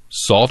ketchup,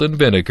 salt and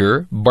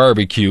vinegar,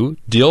 barbecue,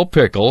 dill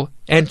pickle,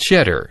 and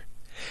cheddar.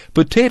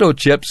 Potato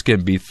chips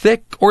can be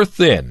thick or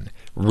thin,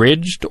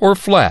 ridged or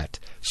flat,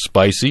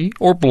 spicy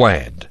or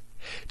bland.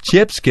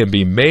 Chips can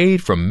be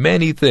made from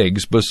many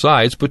things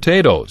besides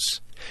potatoes.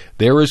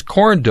 There is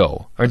corn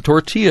dough and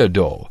tortilla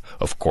dough,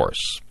 of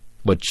course.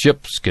 But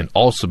chips can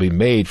also be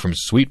made from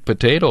sweet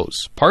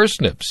potatoes,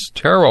 parsnips,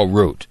 taro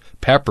root,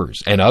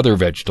 peppers, and other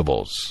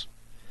vegetables.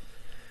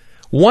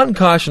 One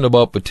caution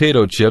about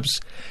potato chips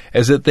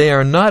is that they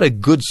are not a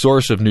good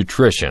source of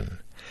nutrition.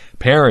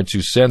 Parents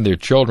who send their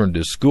children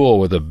to school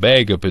with a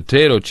bag of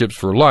potato chips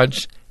for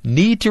lunch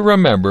need to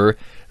remember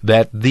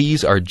that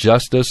these are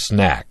just a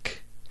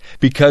snack.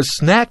 Because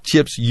snack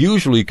chips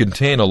usually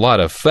contain a lot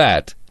of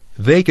fat,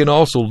 they can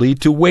also lead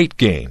to weight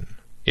gain.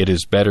 It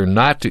is better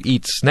not to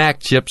eat snack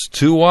chips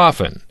too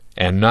often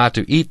and not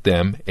to eat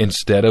them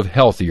instead of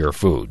healthier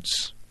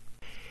foods.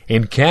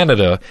 In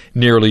Canada,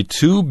 nearly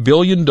 $2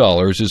 billion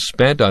is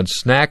spent on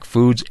snack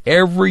foods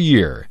every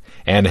year,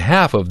 and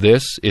half of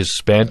this is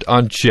spent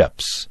on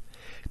chips.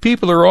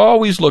 People are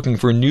always looking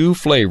for new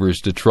flavors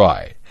to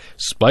try.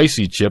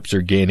 Spicy chips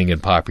are gaining in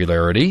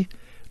popularity.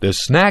 The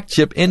snack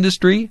chip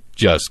industry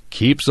just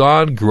keeps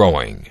on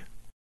growing.